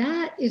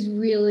that is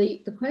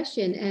really the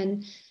question.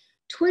 And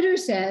Twitter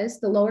says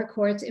the lower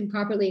courts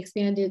improperly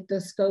expanded the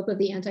scope of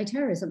the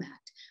Anti-Terrorism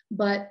Act.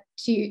 But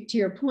to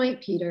your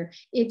point, Peter,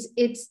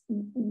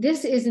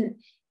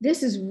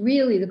 this is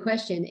really the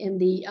question in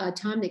the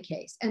Tomna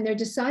case, and they're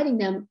deciding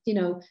them, you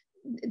know,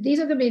 these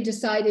are going to be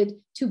decided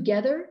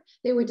together.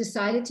 They were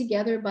decided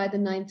together by the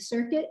Ninth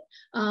Circuit,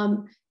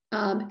 and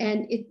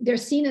they're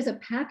seen as a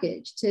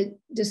package to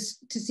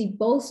see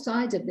both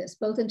sides of this,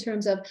 both in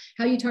terms of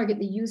how you target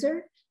the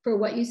user for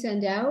what you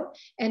send out,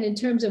 and in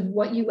terms of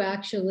what you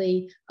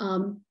actually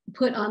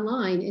put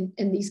online,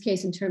 in these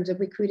cases, in terms of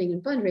recruiting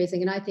and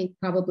fundraising. And I think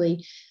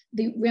probably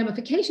the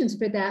ramifications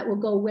for that will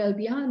go well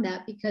beyond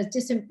that, because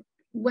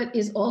what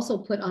is also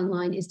put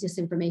online is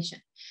disinformation.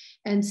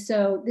 And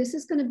so this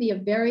is going to be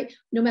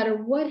no matter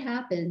what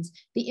happens,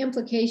 the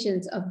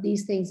implications of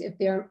these things, if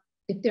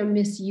they're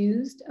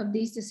misused, of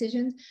these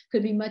decisions,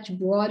 could be much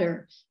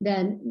broader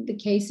than the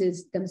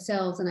cases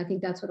themselves. And I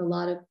think that's what a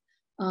lot of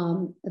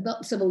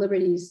civil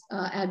liberties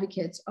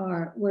advocates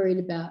are worried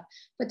about.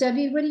 But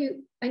Daveed,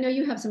 I know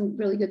you have some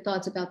really good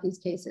thoughts about these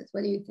cases.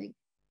 What do you think?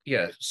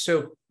 Yeah,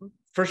 so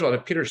first of all, to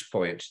Peter's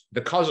point, the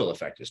causal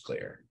effect is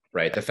clear,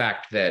 right? The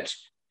fact that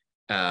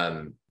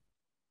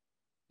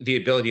the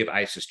ability of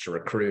ISIS to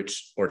recruit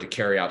or to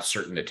carry out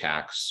certain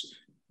attacks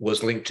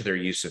was linked to their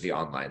use of the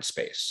online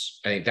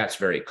space. I think that's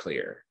very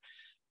clear.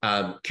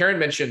 Karen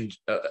mentioned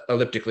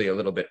elliptically a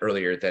little bit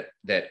earlier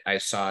that I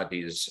saw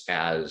these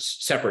as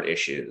separate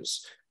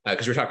issues,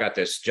 because we were talking about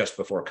this just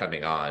before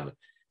coming on.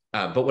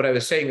 But what I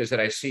was saying is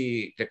that I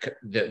see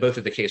both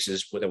of the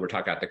cases that we're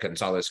talking about, the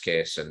Gonzalez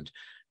case and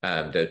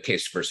the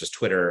case versus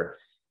Twitter,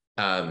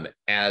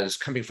 as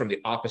coming from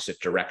the opposite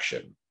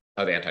direction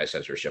of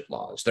anti-censorship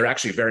laws. They're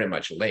actually very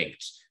much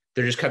linked.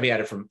 They're just coming at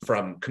it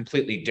from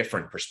completely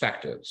different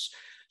perspectives.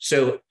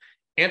 So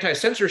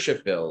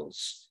anti-censorship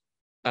bills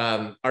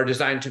are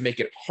designed to make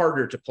it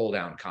harder to pull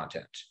down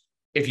content.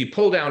 If you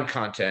pull down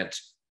content,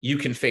 you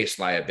can face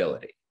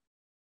liability.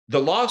 The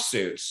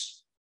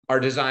lawsuits are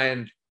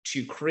designed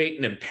to create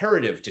an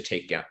imperative to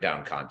take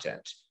down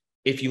content.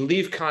 If you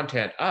leave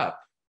content up,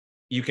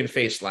 you can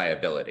face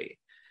liability.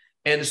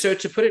 And so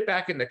to put it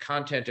back in the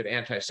content of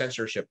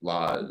anti-censorship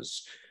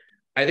laws,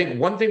 I think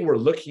one thing we're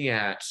looking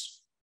at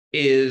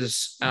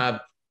is,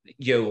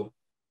 you know,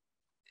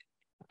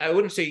 I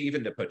wouldn't say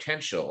even the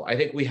potential. I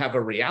think we have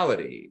a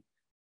reality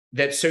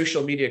that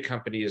social media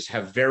companies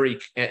have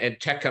and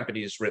tech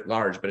companies writ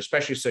large, but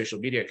especially social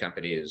media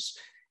companies,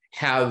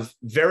 have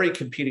very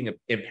competing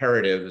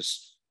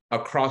imperatives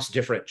across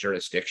different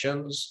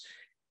jurisdictions.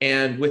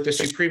 And with the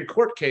Supreme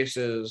Court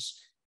cases,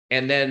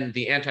 and then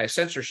the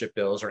anti-censorship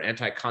bills or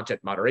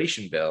anti-content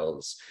moderation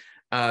bills,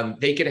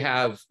 they could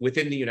have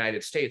within the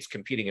United States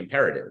competing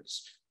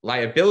imperatives.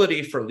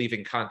 Liability for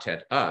leaving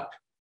content up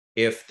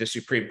if the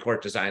Supreme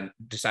Court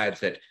decides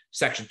that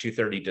Section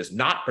 230 does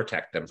not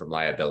protect them from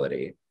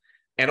liability,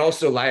 and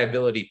also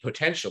liability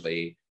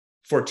potentially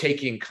for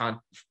taking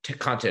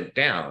content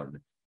down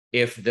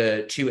if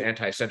the two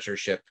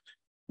anti-censorship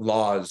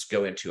laws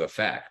go into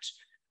effect.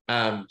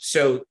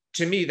 So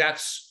to me,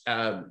 that's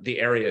the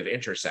area of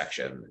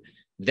intersection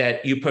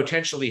that you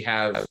potentially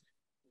have,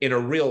 in a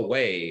real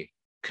way,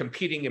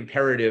 competing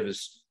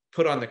imperatives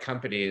put on the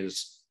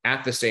companies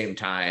at the same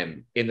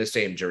time in the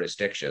same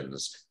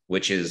jurisdictions,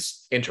 which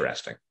is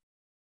interesting.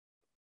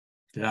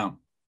 Yeah.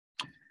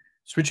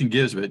 Switching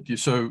gears a bit.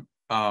 So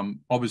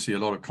obviously a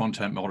lot of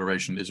content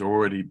moderation is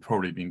already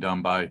probably being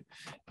done by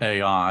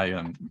AI,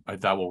 and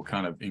that will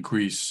kind of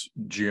increase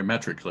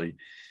geometrically.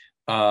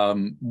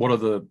 What are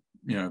the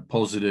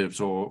positives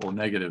or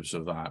negatives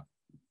of that?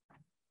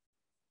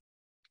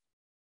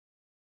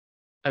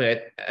 I mean,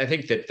 I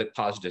think that the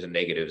positives and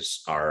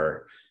negatives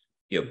are,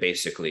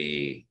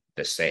 basically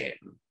the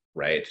same,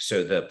 right?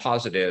 So the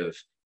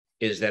positive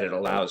is that it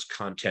allows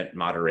content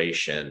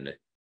moderation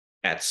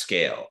at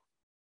scale.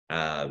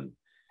 And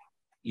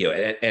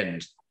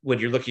when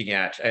you're looking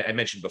at, I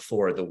mentioned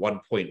before, the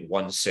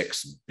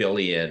 1.16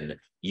 billion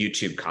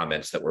YouTube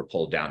comments that were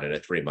pulled down in a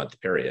 3-month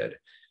period.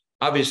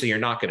 Obviously, you're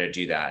not going to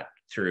do that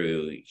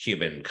through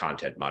human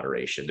content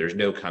moderation. There's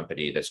no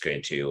company that's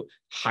going to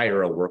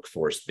hire a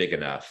workforce big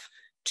enough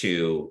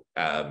to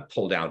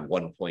pull down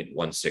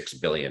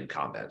 1.16 billion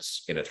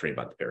comments in a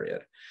 3-month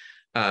period.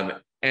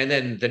 And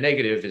then the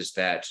negative is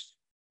that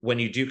when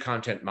you do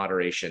content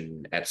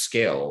moderation at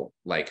scale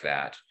like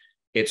that,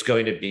 it's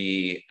going to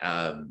be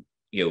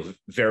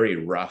very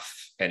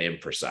rough and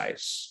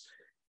imprecise.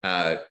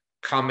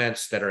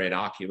 Comments that are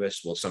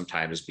innocuous will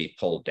sometimes be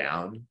pulled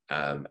down.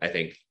 I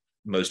think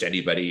most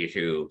anybody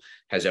who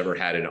has ever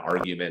had an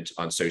argument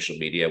on social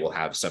media will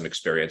have some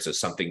experience of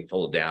something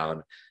pulled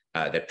down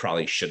that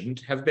probably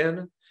shouldn't have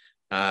been.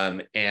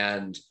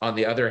 And on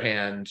the other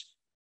hand,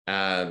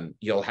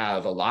 you'll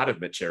have a lot of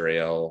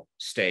material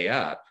stay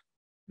up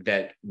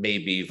that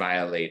maybe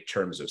violate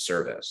terms of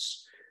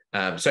service.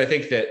 So I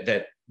think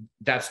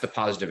that's the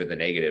positive and the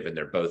negative, and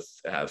they're both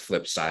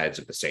flip sides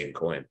of the same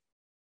coin.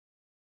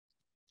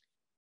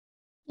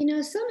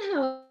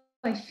 Somehow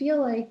I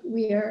feel like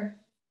we are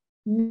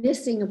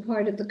missing a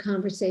part of the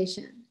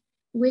conversation,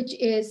 which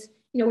is,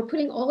 we're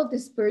putting all of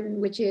this burden,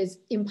 which is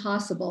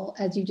impossible,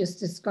 as you just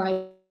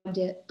described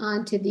it,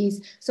 onto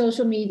these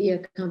social media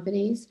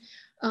companies,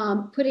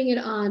 putting it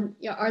on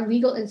our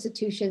legal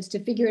institutions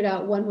to figure it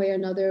out one way or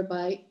another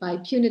by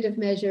punitive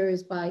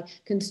measures, by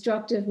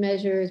constructive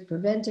measures,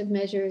 preventive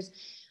measures.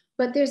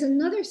 But there's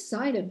another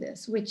side of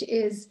this, which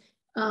is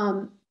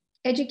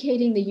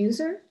educating the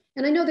user.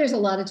 And I know there's a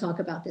lot of talk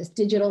about this,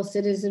 digital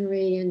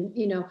citizenry, and,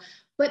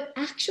 but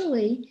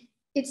actually,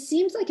 it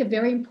seems like a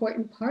very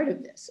important part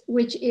of this,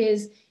 which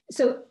is,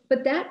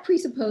 but that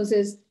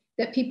presupposes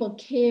that people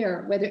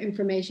care whether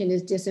information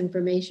is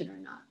disinformation or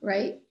not,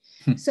 right?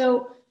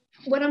 So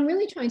what I'm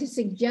really trying to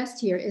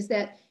suggest here is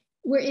that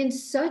we're in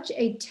such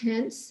a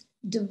tense,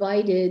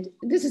 divided,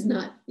 this is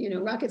not,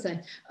 rocket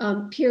science,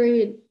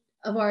 period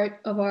of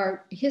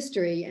our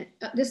history,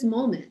 this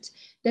moment,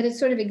 that it's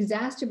sort of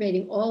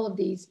exacerbating all of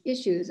these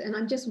issues. And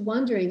I'm just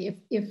wondering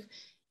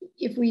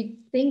if we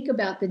think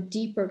about the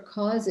deeper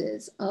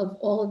causes of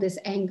all of this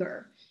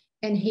anger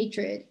and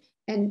hatred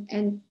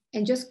and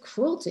just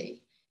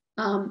cruelty,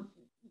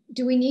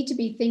 do we need to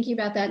be thinking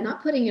about that,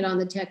 not putting it on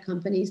the tech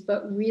companies,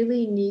 but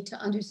really need to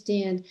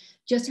understand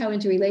just how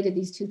interrelated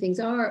these two things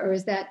are? Or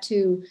is that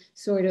too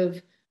sort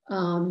of,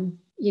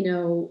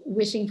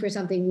 wishing for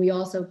something we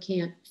also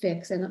can't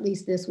fix, and at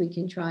least this we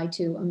can try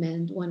to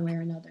amend one way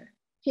or another?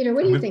 Peter,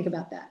 what do you think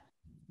about that?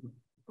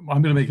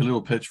 I'm going to make a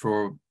little pitch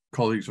for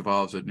colleagues of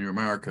ours at New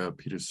America.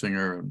 Peter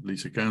Singer and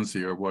Lisa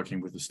Guernsey are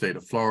working with the state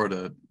of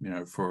Florida,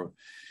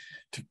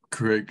 to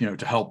create,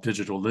 to help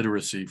digital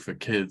literacy for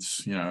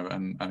kids,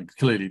 and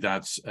clearly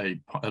that's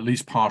at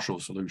least partial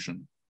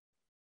solution.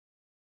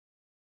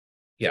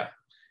 Yeah.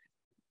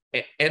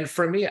 And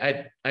for me,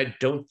 I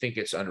don't think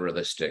it's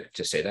unrealistic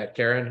to say that,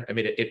 Karen. I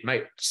mean, it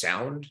might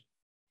sound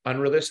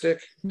unrealistic,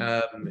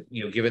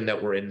 given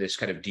that we're in this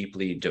kind of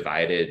deeply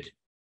divided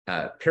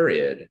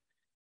period.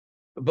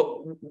 But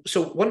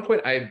so one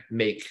point I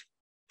make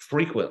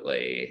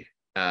frequently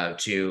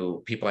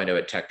to people I know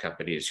at tech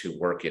companies who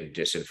work in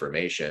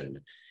disinformation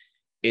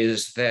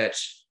is that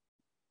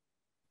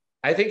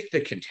I think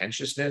the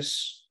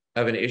contentiousness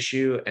of an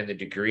issue and the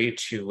degree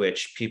to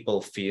which people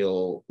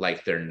feel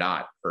like they're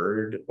not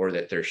heard or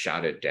that they're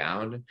shouted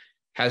down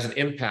has an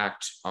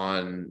impact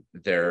on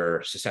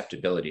their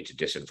susceptibility to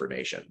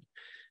disinformation.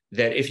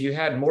 That if you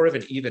had more of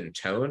an even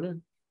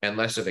tone and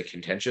less of a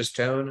contentious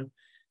tone,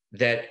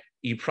 that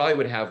you probably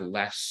would have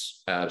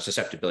less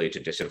susceptibility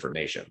to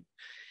disinformation.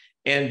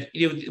 And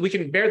we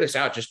can bear this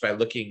out just by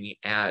looking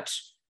at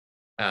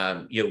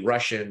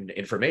Russian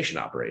information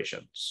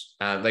operations.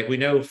 Like we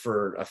know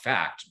for a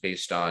fact,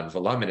 based on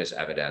voluminous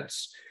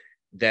evidence,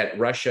 that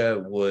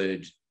Russia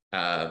would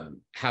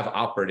have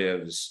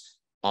operatives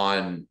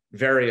on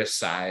various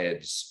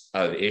sides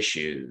of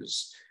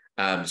issues.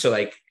 So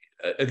like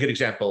a good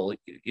example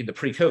in the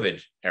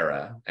pre-COVID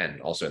era,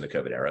 and also in the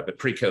COVID era, but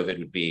pre-COVID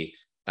would be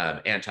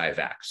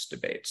anti-vax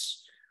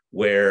debates,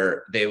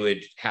 where they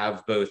would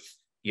have both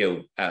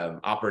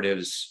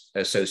operatives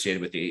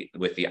associated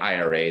with the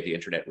IRA, the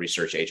Internet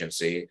Research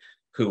Agency,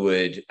 who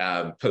would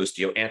post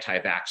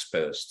anti-vax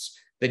posts.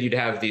 Then you'd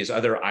have these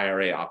other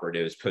IRA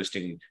operatives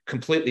posting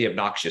completely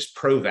obnoxious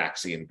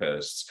pro-vaccine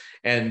posts,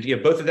 and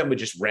both of them would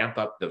just ramp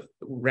up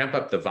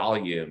the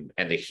volume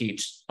and the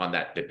heat on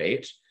that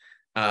debate.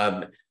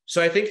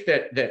 So I think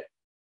that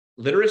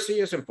literacy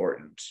is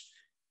important,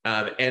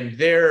 and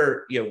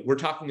there we're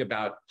talking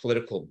about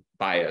political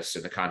bias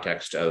in the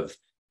context of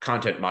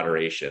content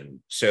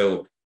moderation.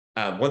 So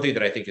one thing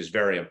that I think is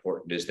very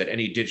important is that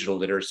any digital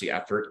literacy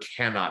effort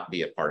cannot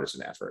be a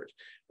partisan effort,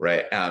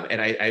 right? And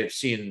I've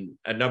seen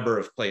a number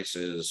of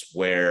places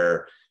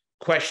where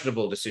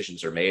questionable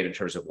decisions are made in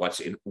terms of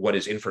what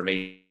is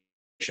information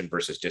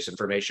versus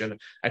disinformation.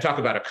 I talk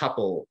about a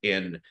couple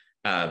in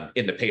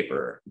the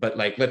paper, but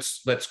like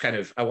let's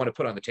I want to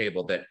put on the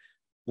table that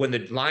when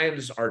the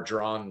lines are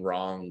drawn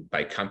wrong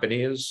by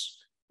companies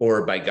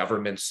or by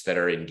governments that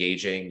are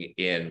engaging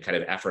in kind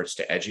of efforts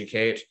to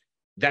educate,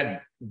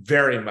 that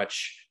very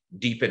much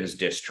deepens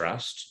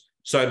distrust.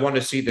 So I'd want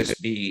to see this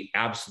be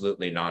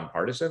absolutely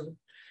nonpartisan.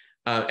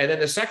 And then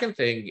the second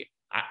thing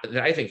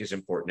that I think is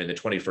important in the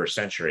 21st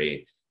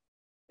century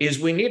is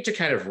we need to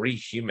kind of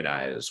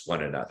rehumanize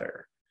one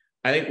another.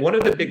 I think one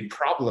of the big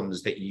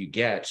problems that you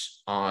get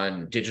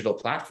on digital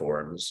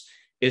platforms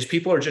is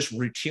people are just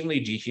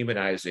routinely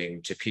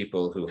dehumanizing to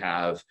people who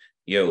have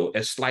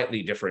a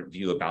slightly different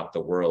view about the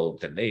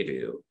world than they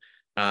do.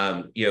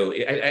 I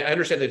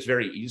understand that it's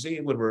very easy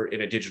when we're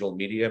in a digital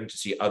medium to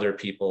see other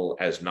people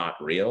as not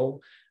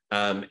real.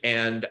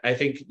 And I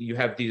think you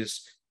have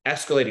these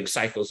escalating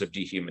cycles of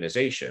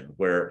dehumanization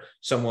where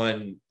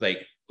someone,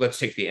 like, let's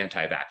take the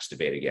anti-vax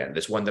debate again,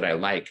 this one that I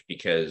like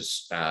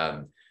because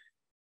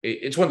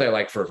it's one that I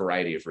like for a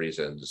variety of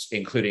reasons,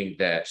 including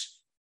that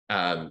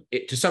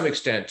to some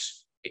extent,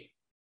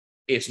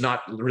 it's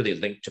not really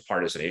linked to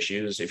partisan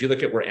issues. If you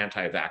look at where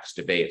anti-vax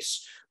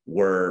debates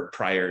were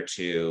prior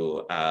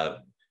to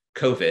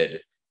COVID,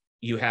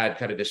 you had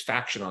kind of this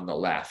faction on the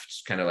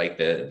left, kind of like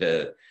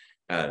the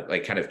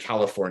kind of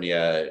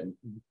California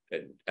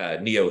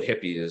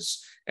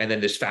neo-hippies, and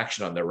then this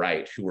faction on the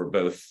right who were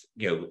both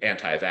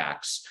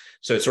anti-vax.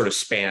 So it sort of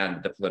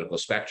spanned the political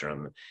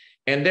spectrum.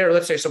 And there,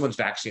 let's say someone's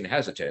vaccine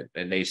hesitant,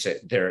 and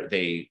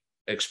they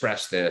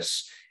express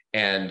this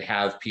and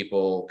have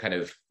people kind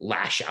of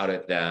lash out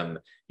at them,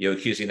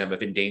 accusing them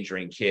of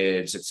endangering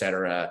kids, et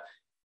cetera.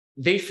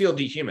 They feel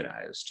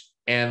dehumanized.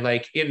 And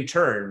like in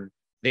turn,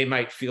 they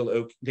might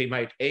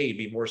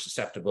be more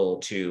susceptible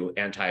to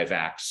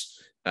anti-vax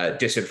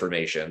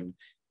disinformation,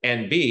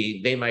 and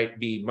B, they might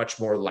be much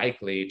more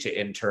likely to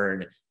in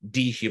turn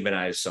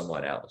dehumanize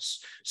someone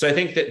else. So I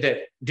think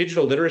that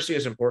digital literacy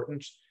is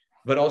important,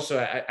 but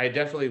also I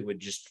definitely would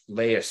just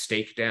lay a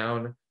stake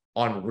down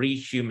on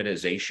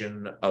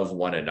rehumanization of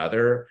one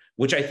another,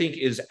 which I think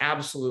is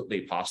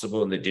absolutely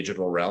possible in the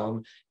digital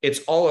realm.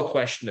 It's all a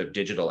question of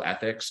digital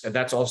ethics, and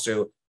that's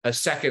also a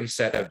second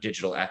set of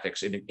digital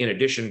ethics in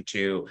addition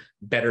to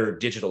better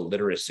digital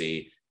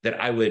literacy that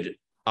I would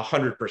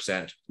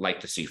 100%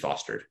 like to see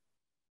fostered.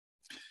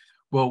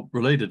 Well,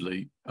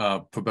 relatedly,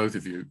 for both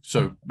of you,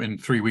 so in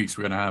 3 weeks,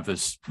 we're going to have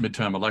this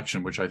midterm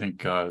election, which I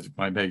think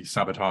may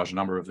sabotage a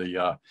number of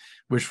the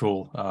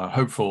wishful,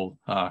 hopeful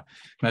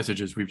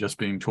messages we've just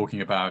been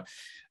talking about.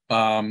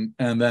 And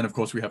then, of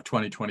course, we have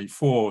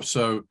 2024.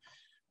 So,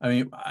 I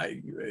mean,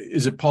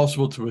 is it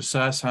possible to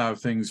assess how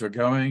things are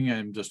going?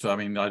 And just, I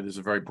mean, that is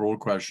a very broad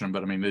question,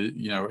 but I mean,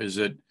 is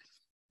the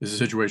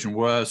situation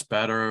worse,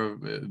 better,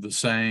 the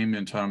same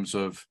in terms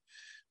of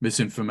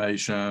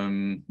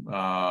misinformation,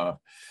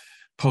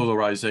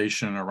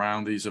 polarization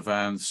around these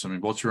events? I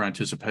mean, what's your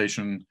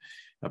anticipation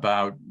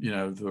about,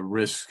 the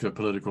risk of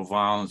political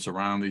violence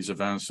around these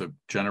events that are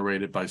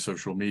generated by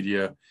social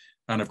media?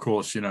 And of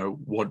course,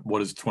 what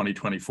does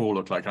 2024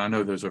 look like? I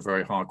know those are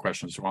very hard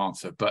questions to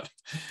answer, but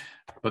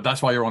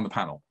that's why you're on the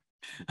panel.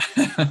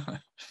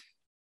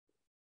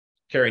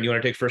 Karen, you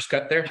want to take first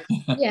cut there?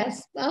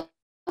 Yes, I'll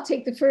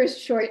take the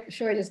first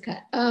shortest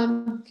cut.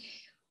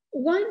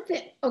 One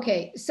thing,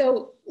 okay,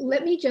 so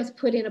let me just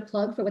put in a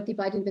plug for what the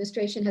Biden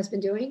administration has been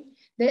doing.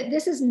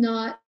 This is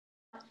not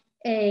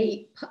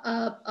a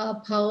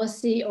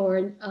policy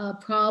or a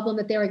problem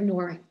that they're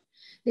ignoring.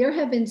 There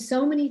have been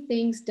so many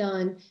things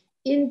done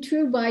in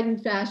true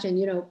Biden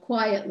fashion,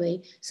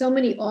 quietly. So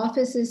many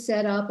offices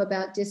set up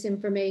about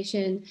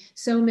disinformation,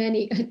 so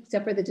many,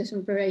 except for the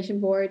Disinformation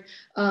Board,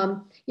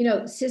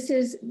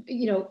 CIS's,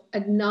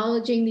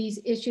 acknowledging these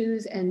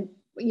issues and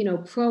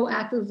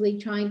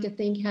proactively trying to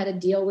think how to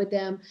deal with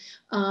them.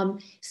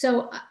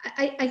 So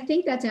I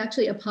think that's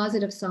actually a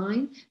positive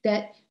sign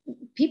that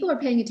people are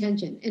paying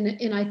attention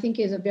and I think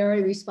is a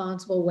very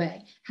responsible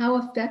way. How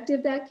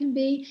effective that can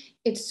be,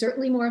 it's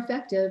certainly more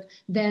effective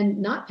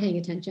than not paying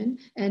attention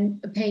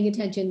and paying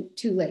attention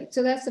too late.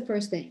 So that's the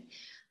first thing.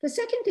 The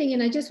second thing,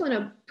 and I just want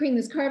to bring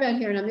this carve out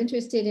here, and I'm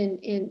interested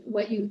in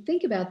what you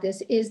think about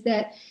this, is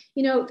that,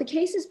 you know, the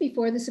cases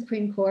before the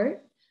Supreme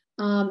Court,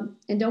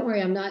 and don't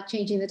worry, I'm not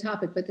changing the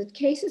topic, but the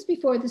cases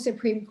before the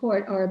Supreme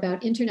Court are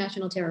about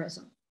international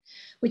terrorism,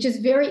 which is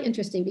very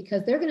interesting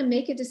because they're going to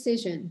make a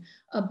decision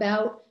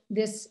about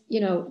this, you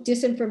know,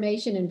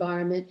 disinformation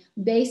environment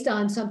based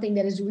on something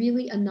that is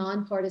really a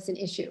nonpartisan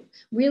issue,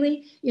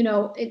 really, you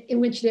know,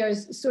 in which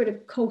there's sort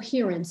of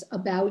coherence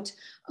about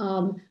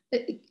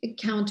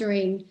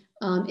countering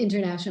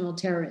international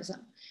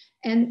terrorism.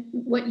 And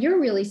what you're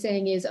really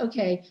saying is,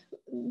 okay,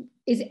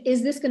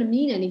 is this going to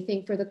mean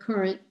anything for the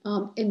current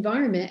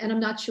environment? And I'm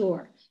not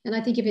sure. And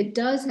I think if it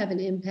does have an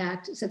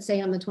impact, let's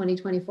say on the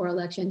 2024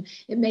 election,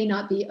 it may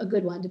not be a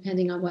good one,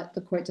 depending on what the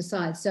court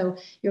decides. So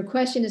your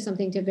question is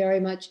something to very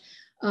much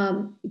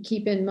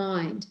keep in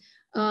mind.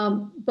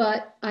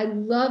 But I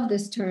love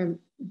this term,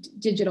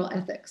 digital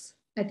ethics.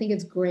 I think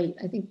it's great.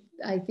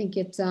 I think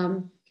it's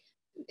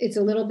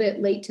a little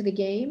bit late to the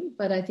game,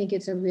 but I think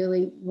it's a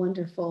really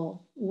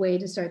wonderful way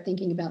to start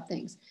thinking about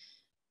things.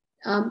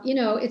 You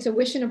know, it's a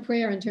wish and a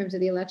prayer in terms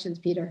of the elections,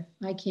 Peter.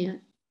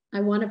 I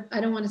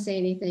don't want to say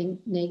anything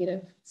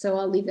negative. So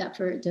I'll leave that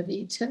for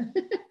Daveed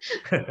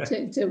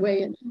to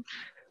weigh in.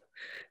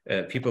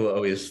 People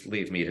always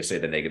leave me to say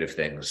the negative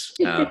things.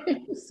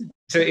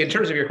 So in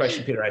terms of your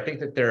question, Peter, I think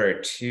that there are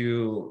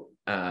two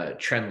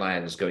trend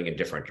lines going in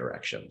different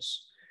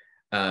directions.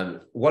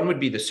 One would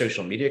be the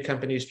social media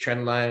companies'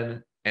 trend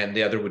line, and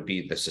the other would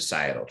be the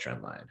societal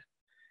trend line.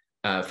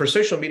 For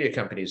social media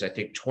companies, I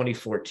think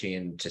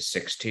 2014 to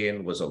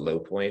 16 was a low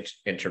point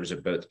in terms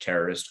of both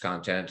terrorist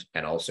content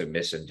and also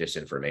mis and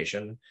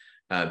disinformation.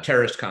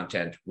 Terrorist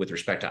content with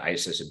respect to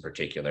ISIS in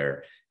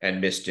particular,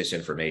 and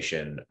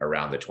disinformation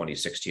around the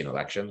 2016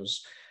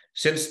 elections.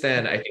 Since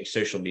then, I think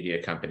social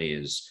media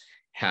companies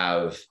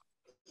have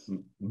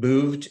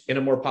moved in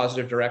a more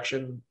positive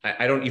direction.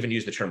 I don't even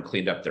use the term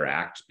cleaned up their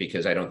act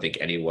because I don't think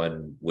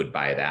anyone would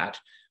buy that.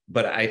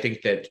 But I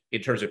think that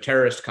in terms of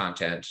terrorist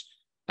content,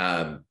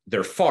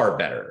 they're far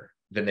better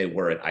than they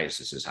were at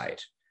ISIS's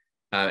height.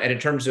 And in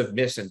terms of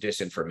mis and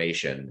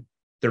disinformation,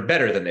 they're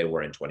better than they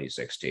were in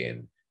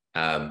 2016.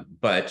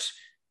 But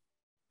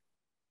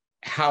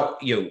how,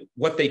 you know,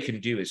 what they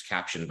can do is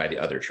captioned by the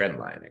other trend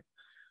line,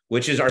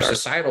 which is our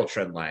societal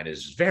trend line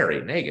is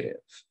very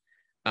negative.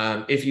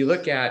 If you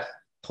look at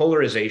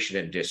polarization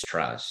and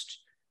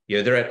distrust, you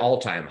know, they're at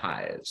all-time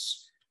highs.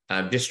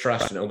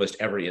 Distrust in almost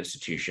every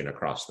institution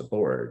across the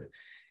board.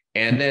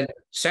 And then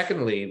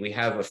secondly, we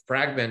have a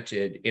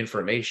fragmented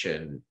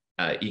information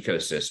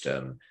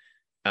ecosystem,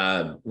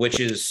 which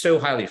is so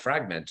highly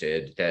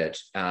fragmented that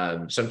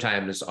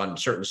sometimes on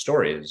certain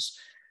stories,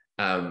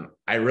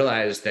 I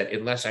realize that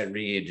unless I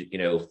read, you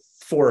know,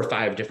 4 or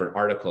 5 different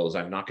articles,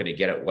 I'm not going to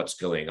get at what's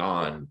going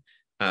on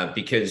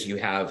because you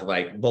have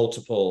like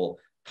multiple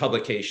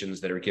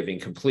publications that are giving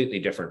completely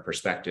different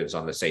perspectives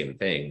on the same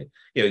thing,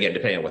 you know, again,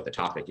 depending on what the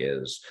topic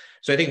is.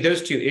 So I think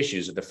those two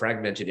issues of the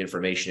fragmented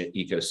information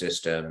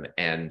ecosystem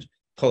and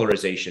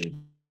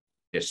polarization,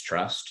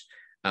 distrust,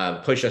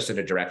 push us in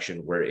a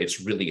direction where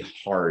it's really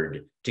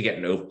hard to get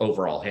an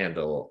overall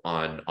handle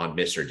on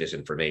mis or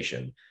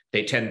disinformation.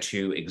 They tend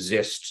to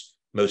exist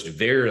most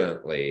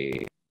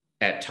virulently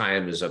at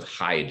times of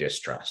high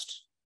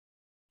distrust.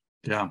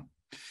 Yeah.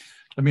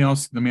 Let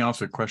me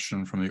ask a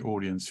question from the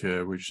audience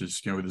here, which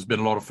is, you know, there's been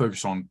a lot of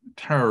focus on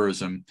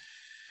terrorism.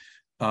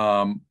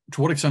 To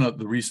what extent are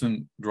the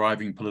recent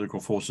driving political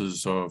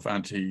forces of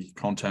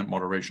anti-content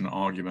moderation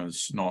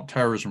arguments not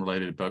terrorism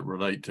related, but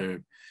relate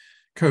to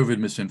COVID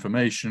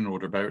misinformation or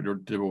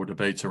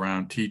debates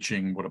around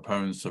teaching what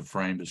opponents have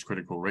framed as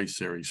critical race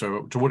theory?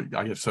 So to what,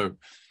 I guess, so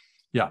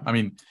yeah, I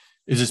mean,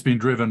 is this being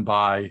driven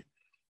by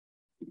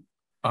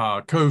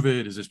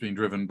COVID? Is this being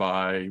driven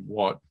by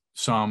what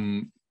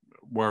some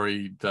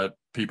worried that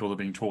people are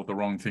being taught the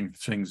wrong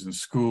things in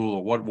school,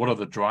 or what are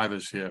the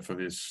drivers here for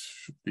this,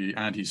 the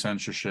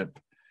anti-censorship,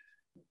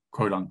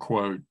 quote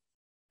unquote,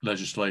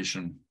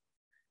 legislation?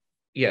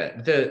 Yeah,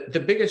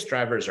 the biggest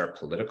drivers are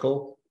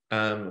political,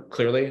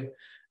 clearly.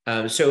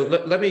 So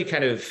let me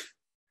kind of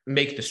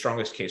make the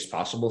strongest case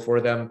possible for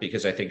them,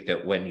 because I think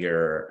that when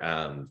you're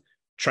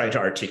trying to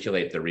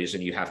articulate the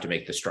reason, you have to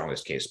make the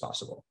strongest case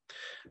possible.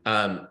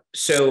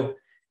 So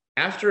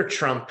after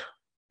Trump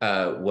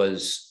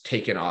was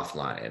taken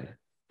offline,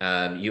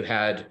 you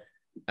had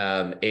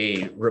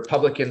a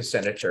Republican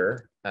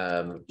senator,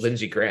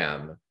 Lindsey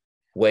Graham,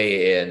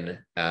 weigh in.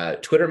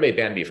 Twitter may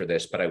ban me for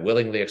this, but I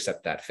willingly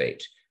accept that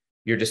fate.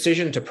 Your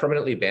decision to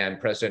permanently ban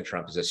President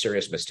Trump is a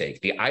serious mistake.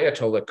 The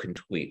Ayatollah can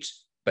tweet,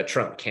 but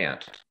Trump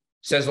can't.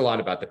 Says a lot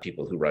about the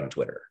people who run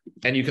Twitter.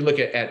 And you can look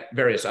at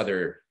various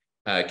other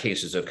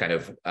cases of kind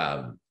of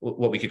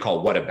what we could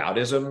call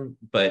whataboutism,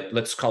 but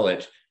let's call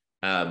it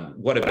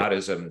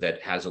whataboutism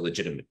that has a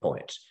legitimate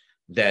point,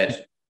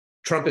 that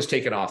Trump is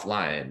taken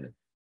offline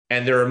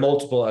And there are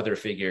multiple other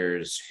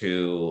figures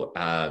who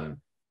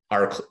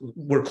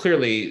were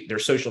clearly their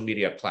social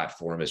media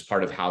platform is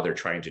part of how they're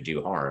trying to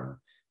do harm,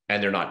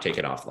 and they're not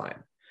taken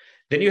offline.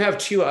 Then you have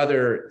two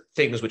other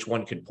things which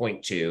one could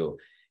point to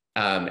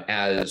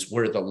as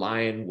where the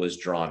line was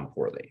drawn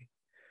poorly.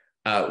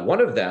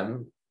 One of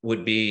them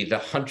would be the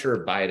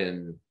Hunter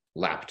Biden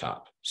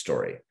laptop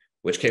story,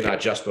 which came out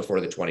just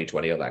before the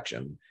 2020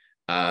 election.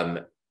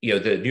 The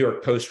New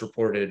York Post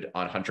reported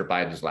on Hunter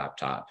Biden's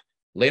laptop.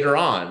 Later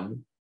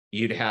on,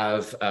 you'd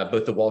have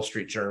both the Wall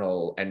Street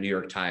Journal and New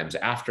York Times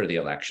after the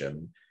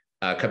election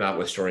come out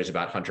with stories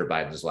about Hunter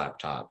Biden's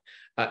laptop.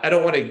 I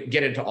don't want to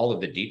get into all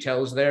of the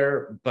details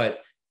there, but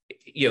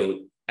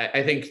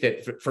I think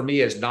that for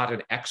me, as not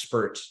an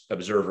expert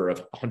observer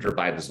of Hunter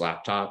Biden's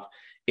laptop,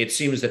 it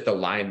seems that the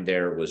line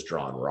there was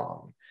drawn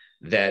wrong,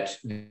 that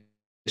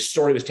the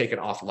story was taken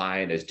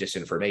offline as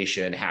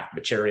disinformation, hacked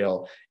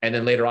material. And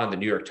then later on, the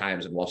New York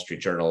Times and Wall Street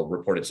Journal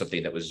reported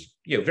something that was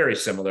very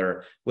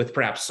similar with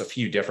perhaps a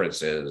few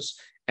differerences,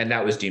 and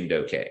that was deemed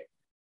okay.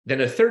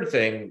 Then a third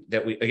thing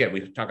that we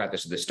talk about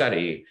this in the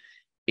study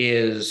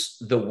is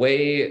the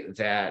way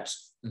that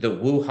the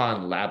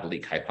Wuhan lab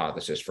leak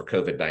hypothesis for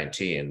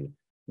COVID-19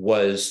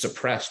 was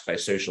suppressed by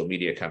social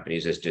media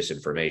companies as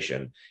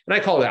disinformation. And I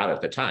called out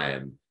at the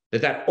time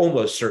that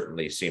almost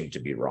certainly seemed to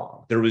be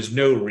wrong. There was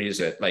no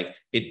reason,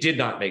 it did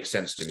not make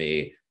sense to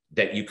me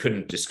that you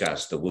couldn't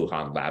discuss the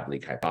Wuhan lab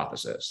leak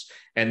hypothesis.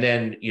 And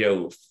then,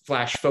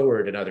 flash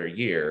forward another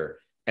year,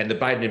 and the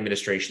Biden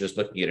administration is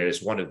looking at it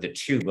as one of the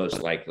two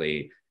most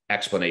likely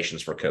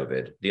explanations for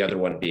COVID, the other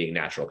one being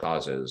natural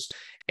causes.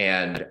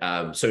 And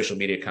social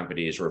media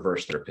companies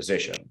reverse their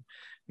position.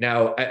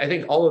 Now, I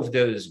think all of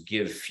those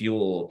give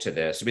fuel to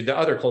this. I mean, the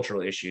other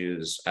cultural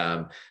issues,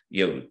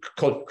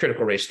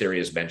 critical race theory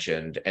is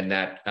mentioned, and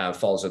that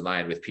falls in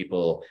line with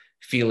people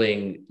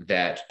feeling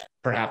that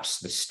perhaps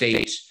the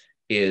state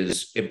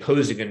is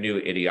imposing a new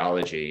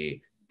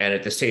ideology and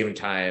at the same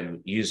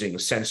time using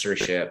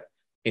censorship,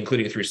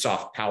 including through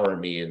soft power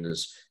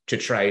means, to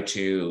try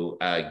to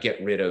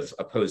get rid of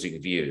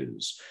opposing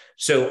views.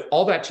 So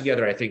all that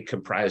together, I think,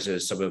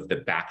 comprises some of the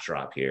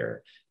backdrop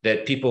here,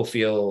 that people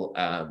feel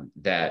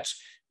that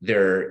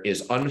there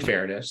is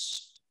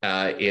unfairness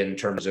in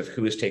terms of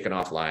who is taken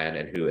offline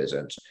and who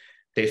isn't.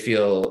 They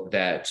feel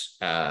that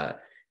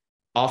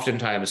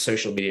oftentimes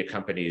social media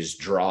companies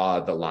draw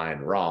the line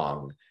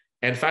wrong.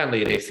 And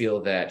finally, they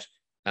feel that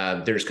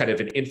there's kind of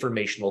an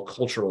informational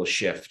cultural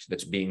shift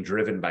that's being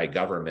driven by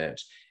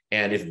government.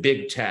 And if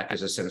big tech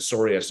is a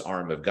censorious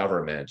arm of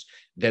government,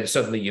 then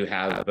suddenly you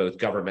have both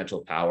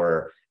governmental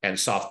power and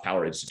soft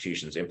power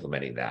institutions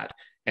implementing that.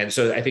 And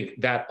so I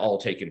think that all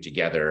taken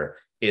together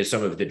is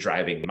some of the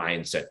driving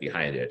mindset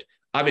behind it.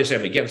 Obviously,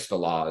 I'm against the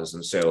laws,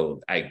 and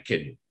so I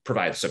could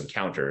provide some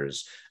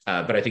counters,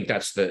 but I think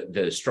that's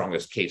the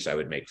strongest case I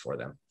would make for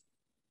them.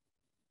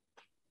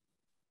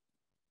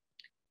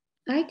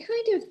 I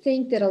kind of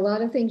think that a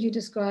lot of things you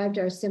described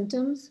are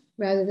symptoms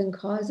rather than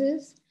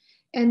causes,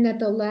 and that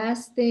the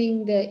last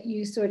thing that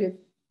you sort of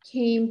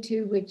came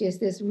to, which is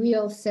this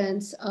real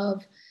sense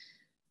of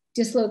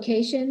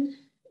dislocation,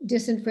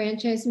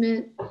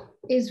 disenfranchisement,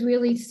 is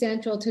really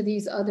central to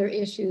these other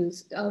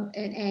issues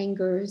and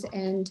angers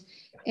and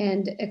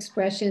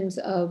expressions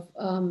of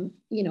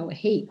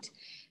hate.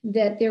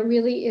 That there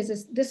really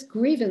is this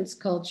grievance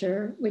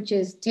culture, which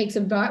takes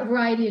a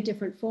variety of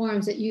different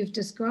forms that you've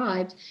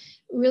described,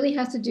 really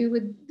has to do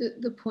with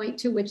the point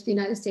to which the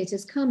United States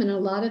has come. And a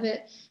lot of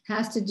it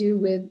has to do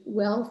with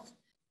wealth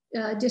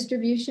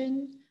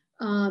distribution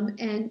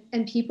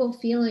and people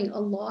feeling a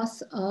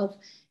loss of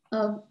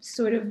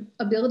sort of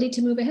ability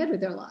to move ahead with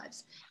their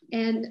lives.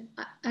 And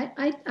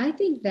I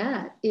think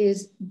that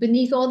is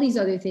beneath all these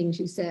other things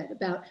you said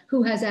about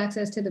who has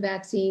access to the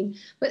vaccine.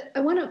 But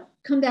I want to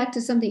come back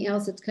to something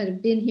else that's kind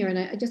of been here. And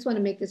I just want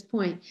to make this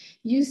point.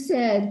 You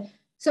said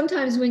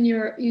sometimes when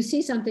you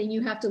see something,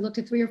 you have to look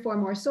to 3 or 4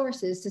 more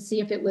sources to see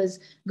if it was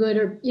good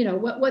or,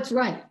 what's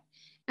right.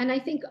 And I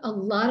think a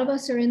lot of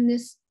us are in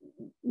this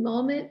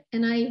moment.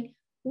 And I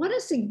want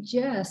to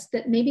suggest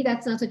that maybe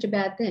that's not such a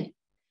bad thing.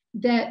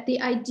 That the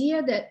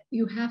idea that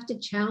you have to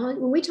challenge,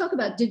 when we talk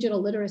about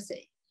digital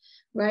literacy,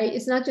 right?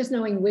 It's not just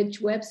knowing which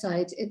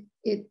websites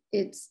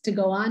it's to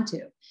go on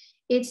to.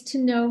 It's to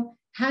know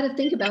how to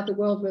think about the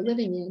world we're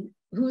living in,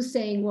 who's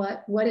saying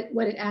what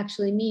it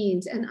actually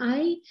means. And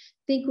I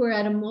think we're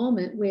at a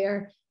moment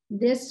where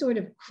this sort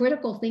of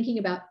critical thinking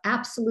about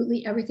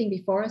absolutely everything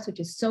before us,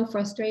 which is so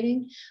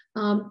frustrating,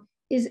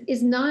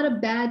 is not a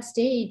bad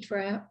stage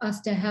for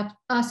us to have,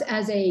 us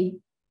as a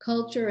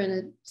culture and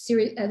a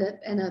series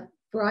and a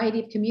variety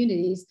of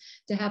communities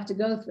to have to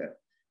go through.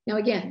 Now,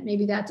 again,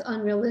 maybe that's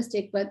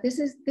unrealistic, but this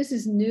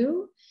is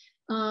new.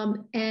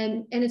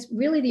 And it's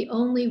really the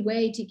only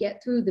way to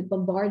get through the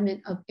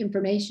bombardment of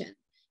information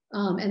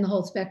and the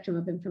whole spectrum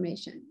of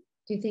information.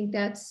 Do you think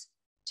that's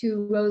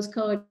too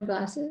rose-colored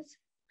glasses?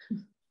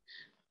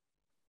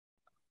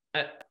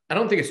 I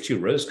don't think it's too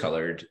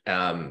rose-colored.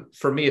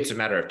 For me, it's a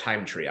matter of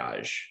time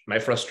triage. My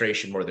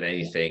frustration more than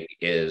anything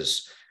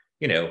is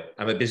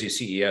I'm a busy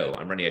CEO,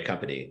 I'm running a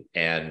company,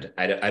 and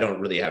I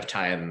don't really have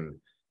time,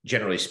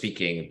 generally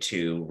speaking,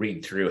 to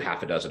read through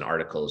half a dozen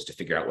articles to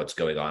figure out what's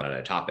going on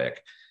a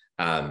topic.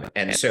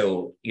 And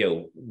so,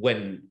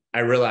 when I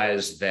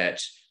realized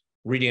that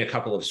reading a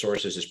couple of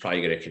sources is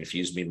probably going to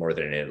confuse me more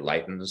than it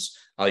enlightens,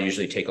 I'll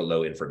usually take a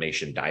low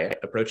information diet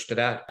approach to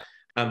that.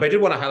 But I did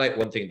want to highlight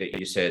one thing that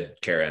you said,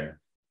 Karen,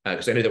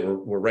 because I know that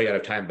we're right out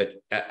of time, but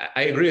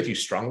I agree with you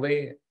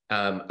strongly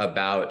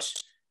about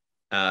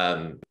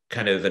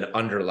kind of an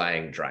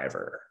underlying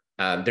driver.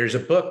 There's a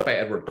book by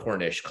Edward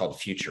Cornish called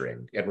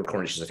Futuring. Edward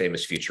Cornish is a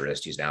famous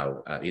futurist. He's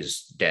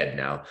dead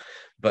now.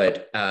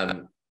 But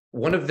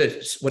one of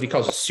what he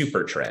calls a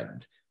super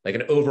trend, like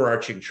an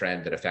overarching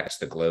trend that affects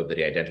the globe that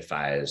he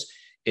identifies,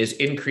 is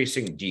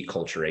increasing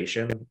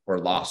deculturation or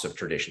loss of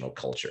traditional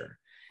culture.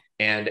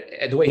 And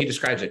the way he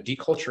describes it,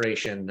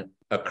 deculturation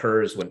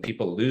occurs when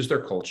people lose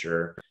their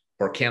culture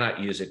or cannot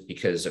use it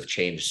because of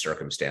changed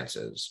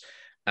circumstances.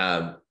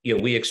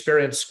 We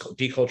experience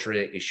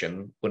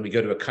deculturation when we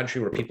go to a country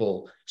where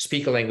people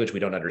speak a language we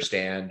don't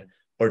understand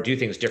or do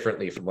things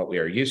differently from what we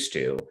are used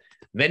to.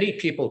 Many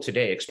people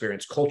today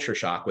experience culture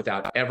shock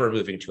without ever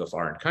moving to a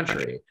foreign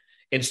country.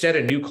 Instead,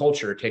 a new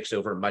culture takes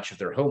over much of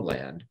their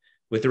homeland,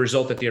 with the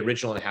result that the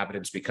original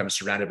inhabitants become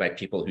surrounded by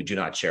people who do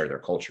not share their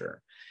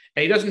culture.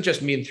 And he doesn't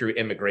just mean through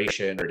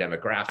immigration or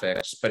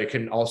demographics, but it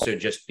can also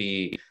just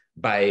be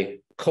by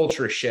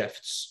culture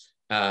shifts,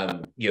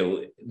 that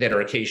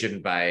are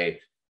occasioned by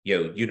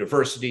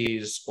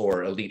universities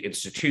or elite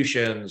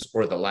institutions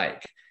or the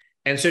like.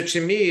 And so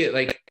to me,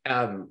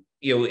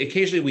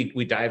 occasionally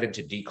we dive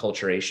into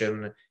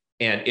deculturation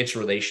and its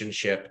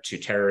relationship to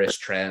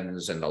terrorist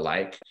trends and the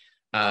like.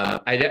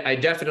 I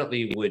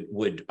definitely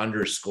would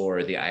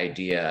underscore the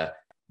idea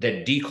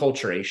that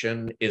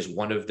deculturation is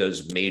one of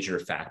those major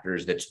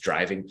factors that's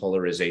driving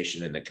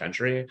polarization in the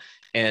country.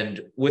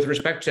 And with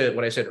respect to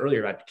what I said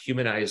earlier about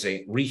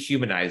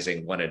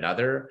rehumanizing one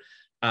another,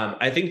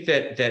 I think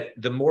that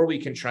the more we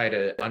can try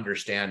to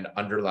understand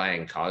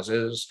underlying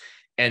causes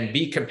and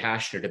be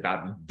compassionate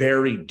about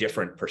very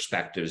different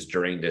perspectives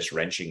during this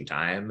wrenching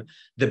time,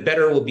 the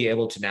better we'll be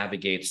able to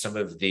navigate some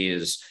of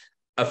these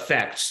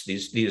effects,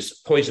 these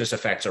poisonous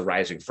effects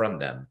arising from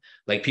them,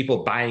 like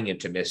people buying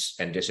into mis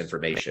and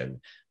disinformation,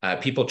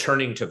 people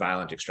turning to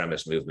violent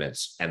extremist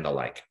movements and the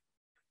like.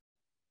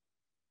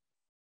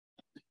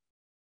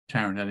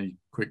 Karen, any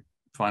quick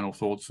final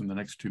thoughts in the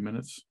next 2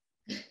 minutes?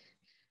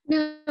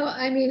 No,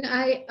 I mean,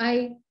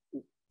 I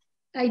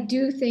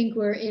do think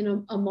we're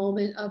in a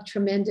moment of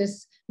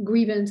tremendous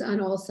grievance on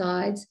all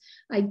sides.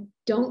 I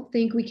don't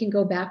think we can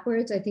go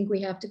backwards. I think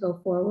we have to go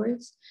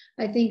forwards.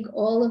 I think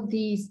all of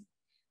these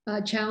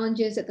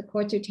challenges that the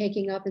courts are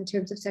taking up in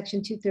terms of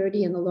Section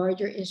 230 and the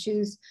larger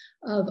issues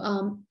of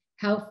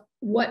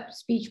what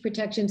speech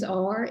protections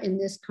are in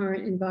this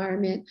current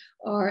environment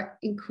are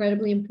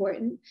incredibly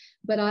important.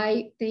 But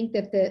I think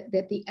that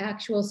the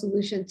actual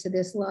solution to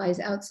this lies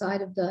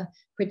outside of the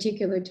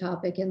particular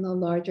topic in the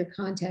larger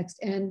context.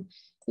 And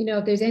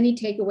if there's any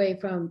takeaway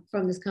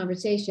from this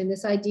conversation,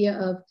 this idea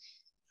of,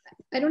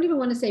 I don't even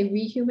want to say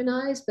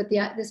rehumanize, but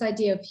this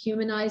idea of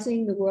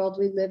humanizing the world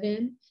we live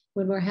in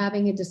when we're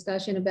having a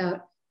discussion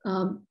about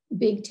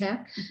big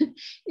tech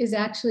is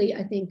actually,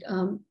 I think,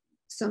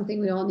 something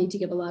we all need to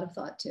give a lot of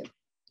thought to.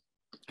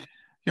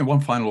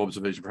 One final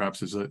observation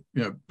perhaps is that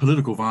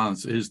political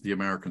violence is the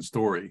American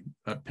story.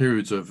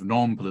 Periods of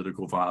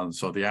non-political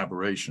violence are the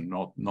aberration,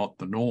 not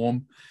the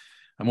norm.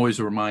 I'm always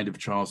reminded of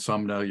Charles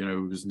Sumner,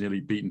 who was nearly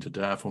beaten to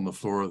death on the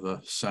floor of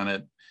the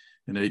Senate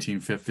in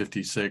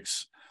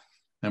 1856.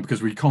 And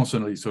because we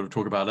constantly sort of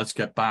talk about, let's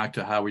get back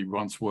to how we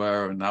once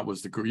were, and that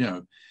was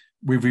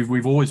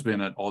we've always been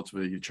at odds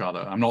with each other.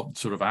 I'm not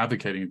sort of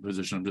advocating a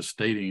position, I'm just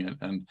stating it.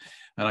 And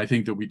I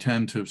think that we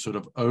tend to sort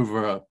of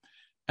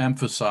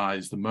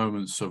overemphasize the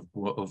moments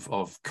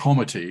of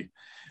comedy,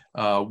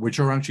 which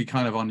are actually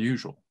kind of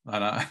unusual.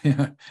 And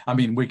I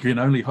mean, we can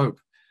only hope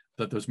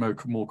that there's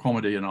more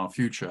comedy in our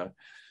future.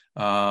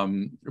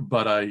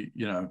 But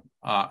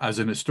as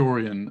an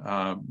historian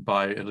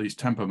by at least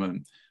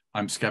temperament,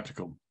 I'm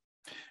skeptical.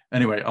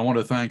 Anyway, I want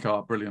to thank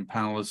our brilliant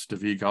panelists,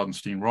 Daveed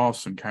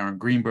Gartenstein-Ross and Karen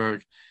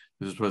Greenberg.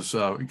 This was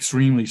an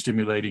extremely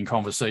stimulating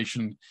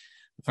conversation.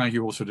 Thank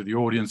you also to the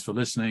audience for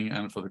listening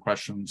and for the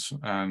questions,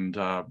 and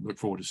look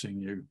forward to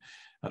seeing you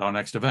at our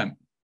next event.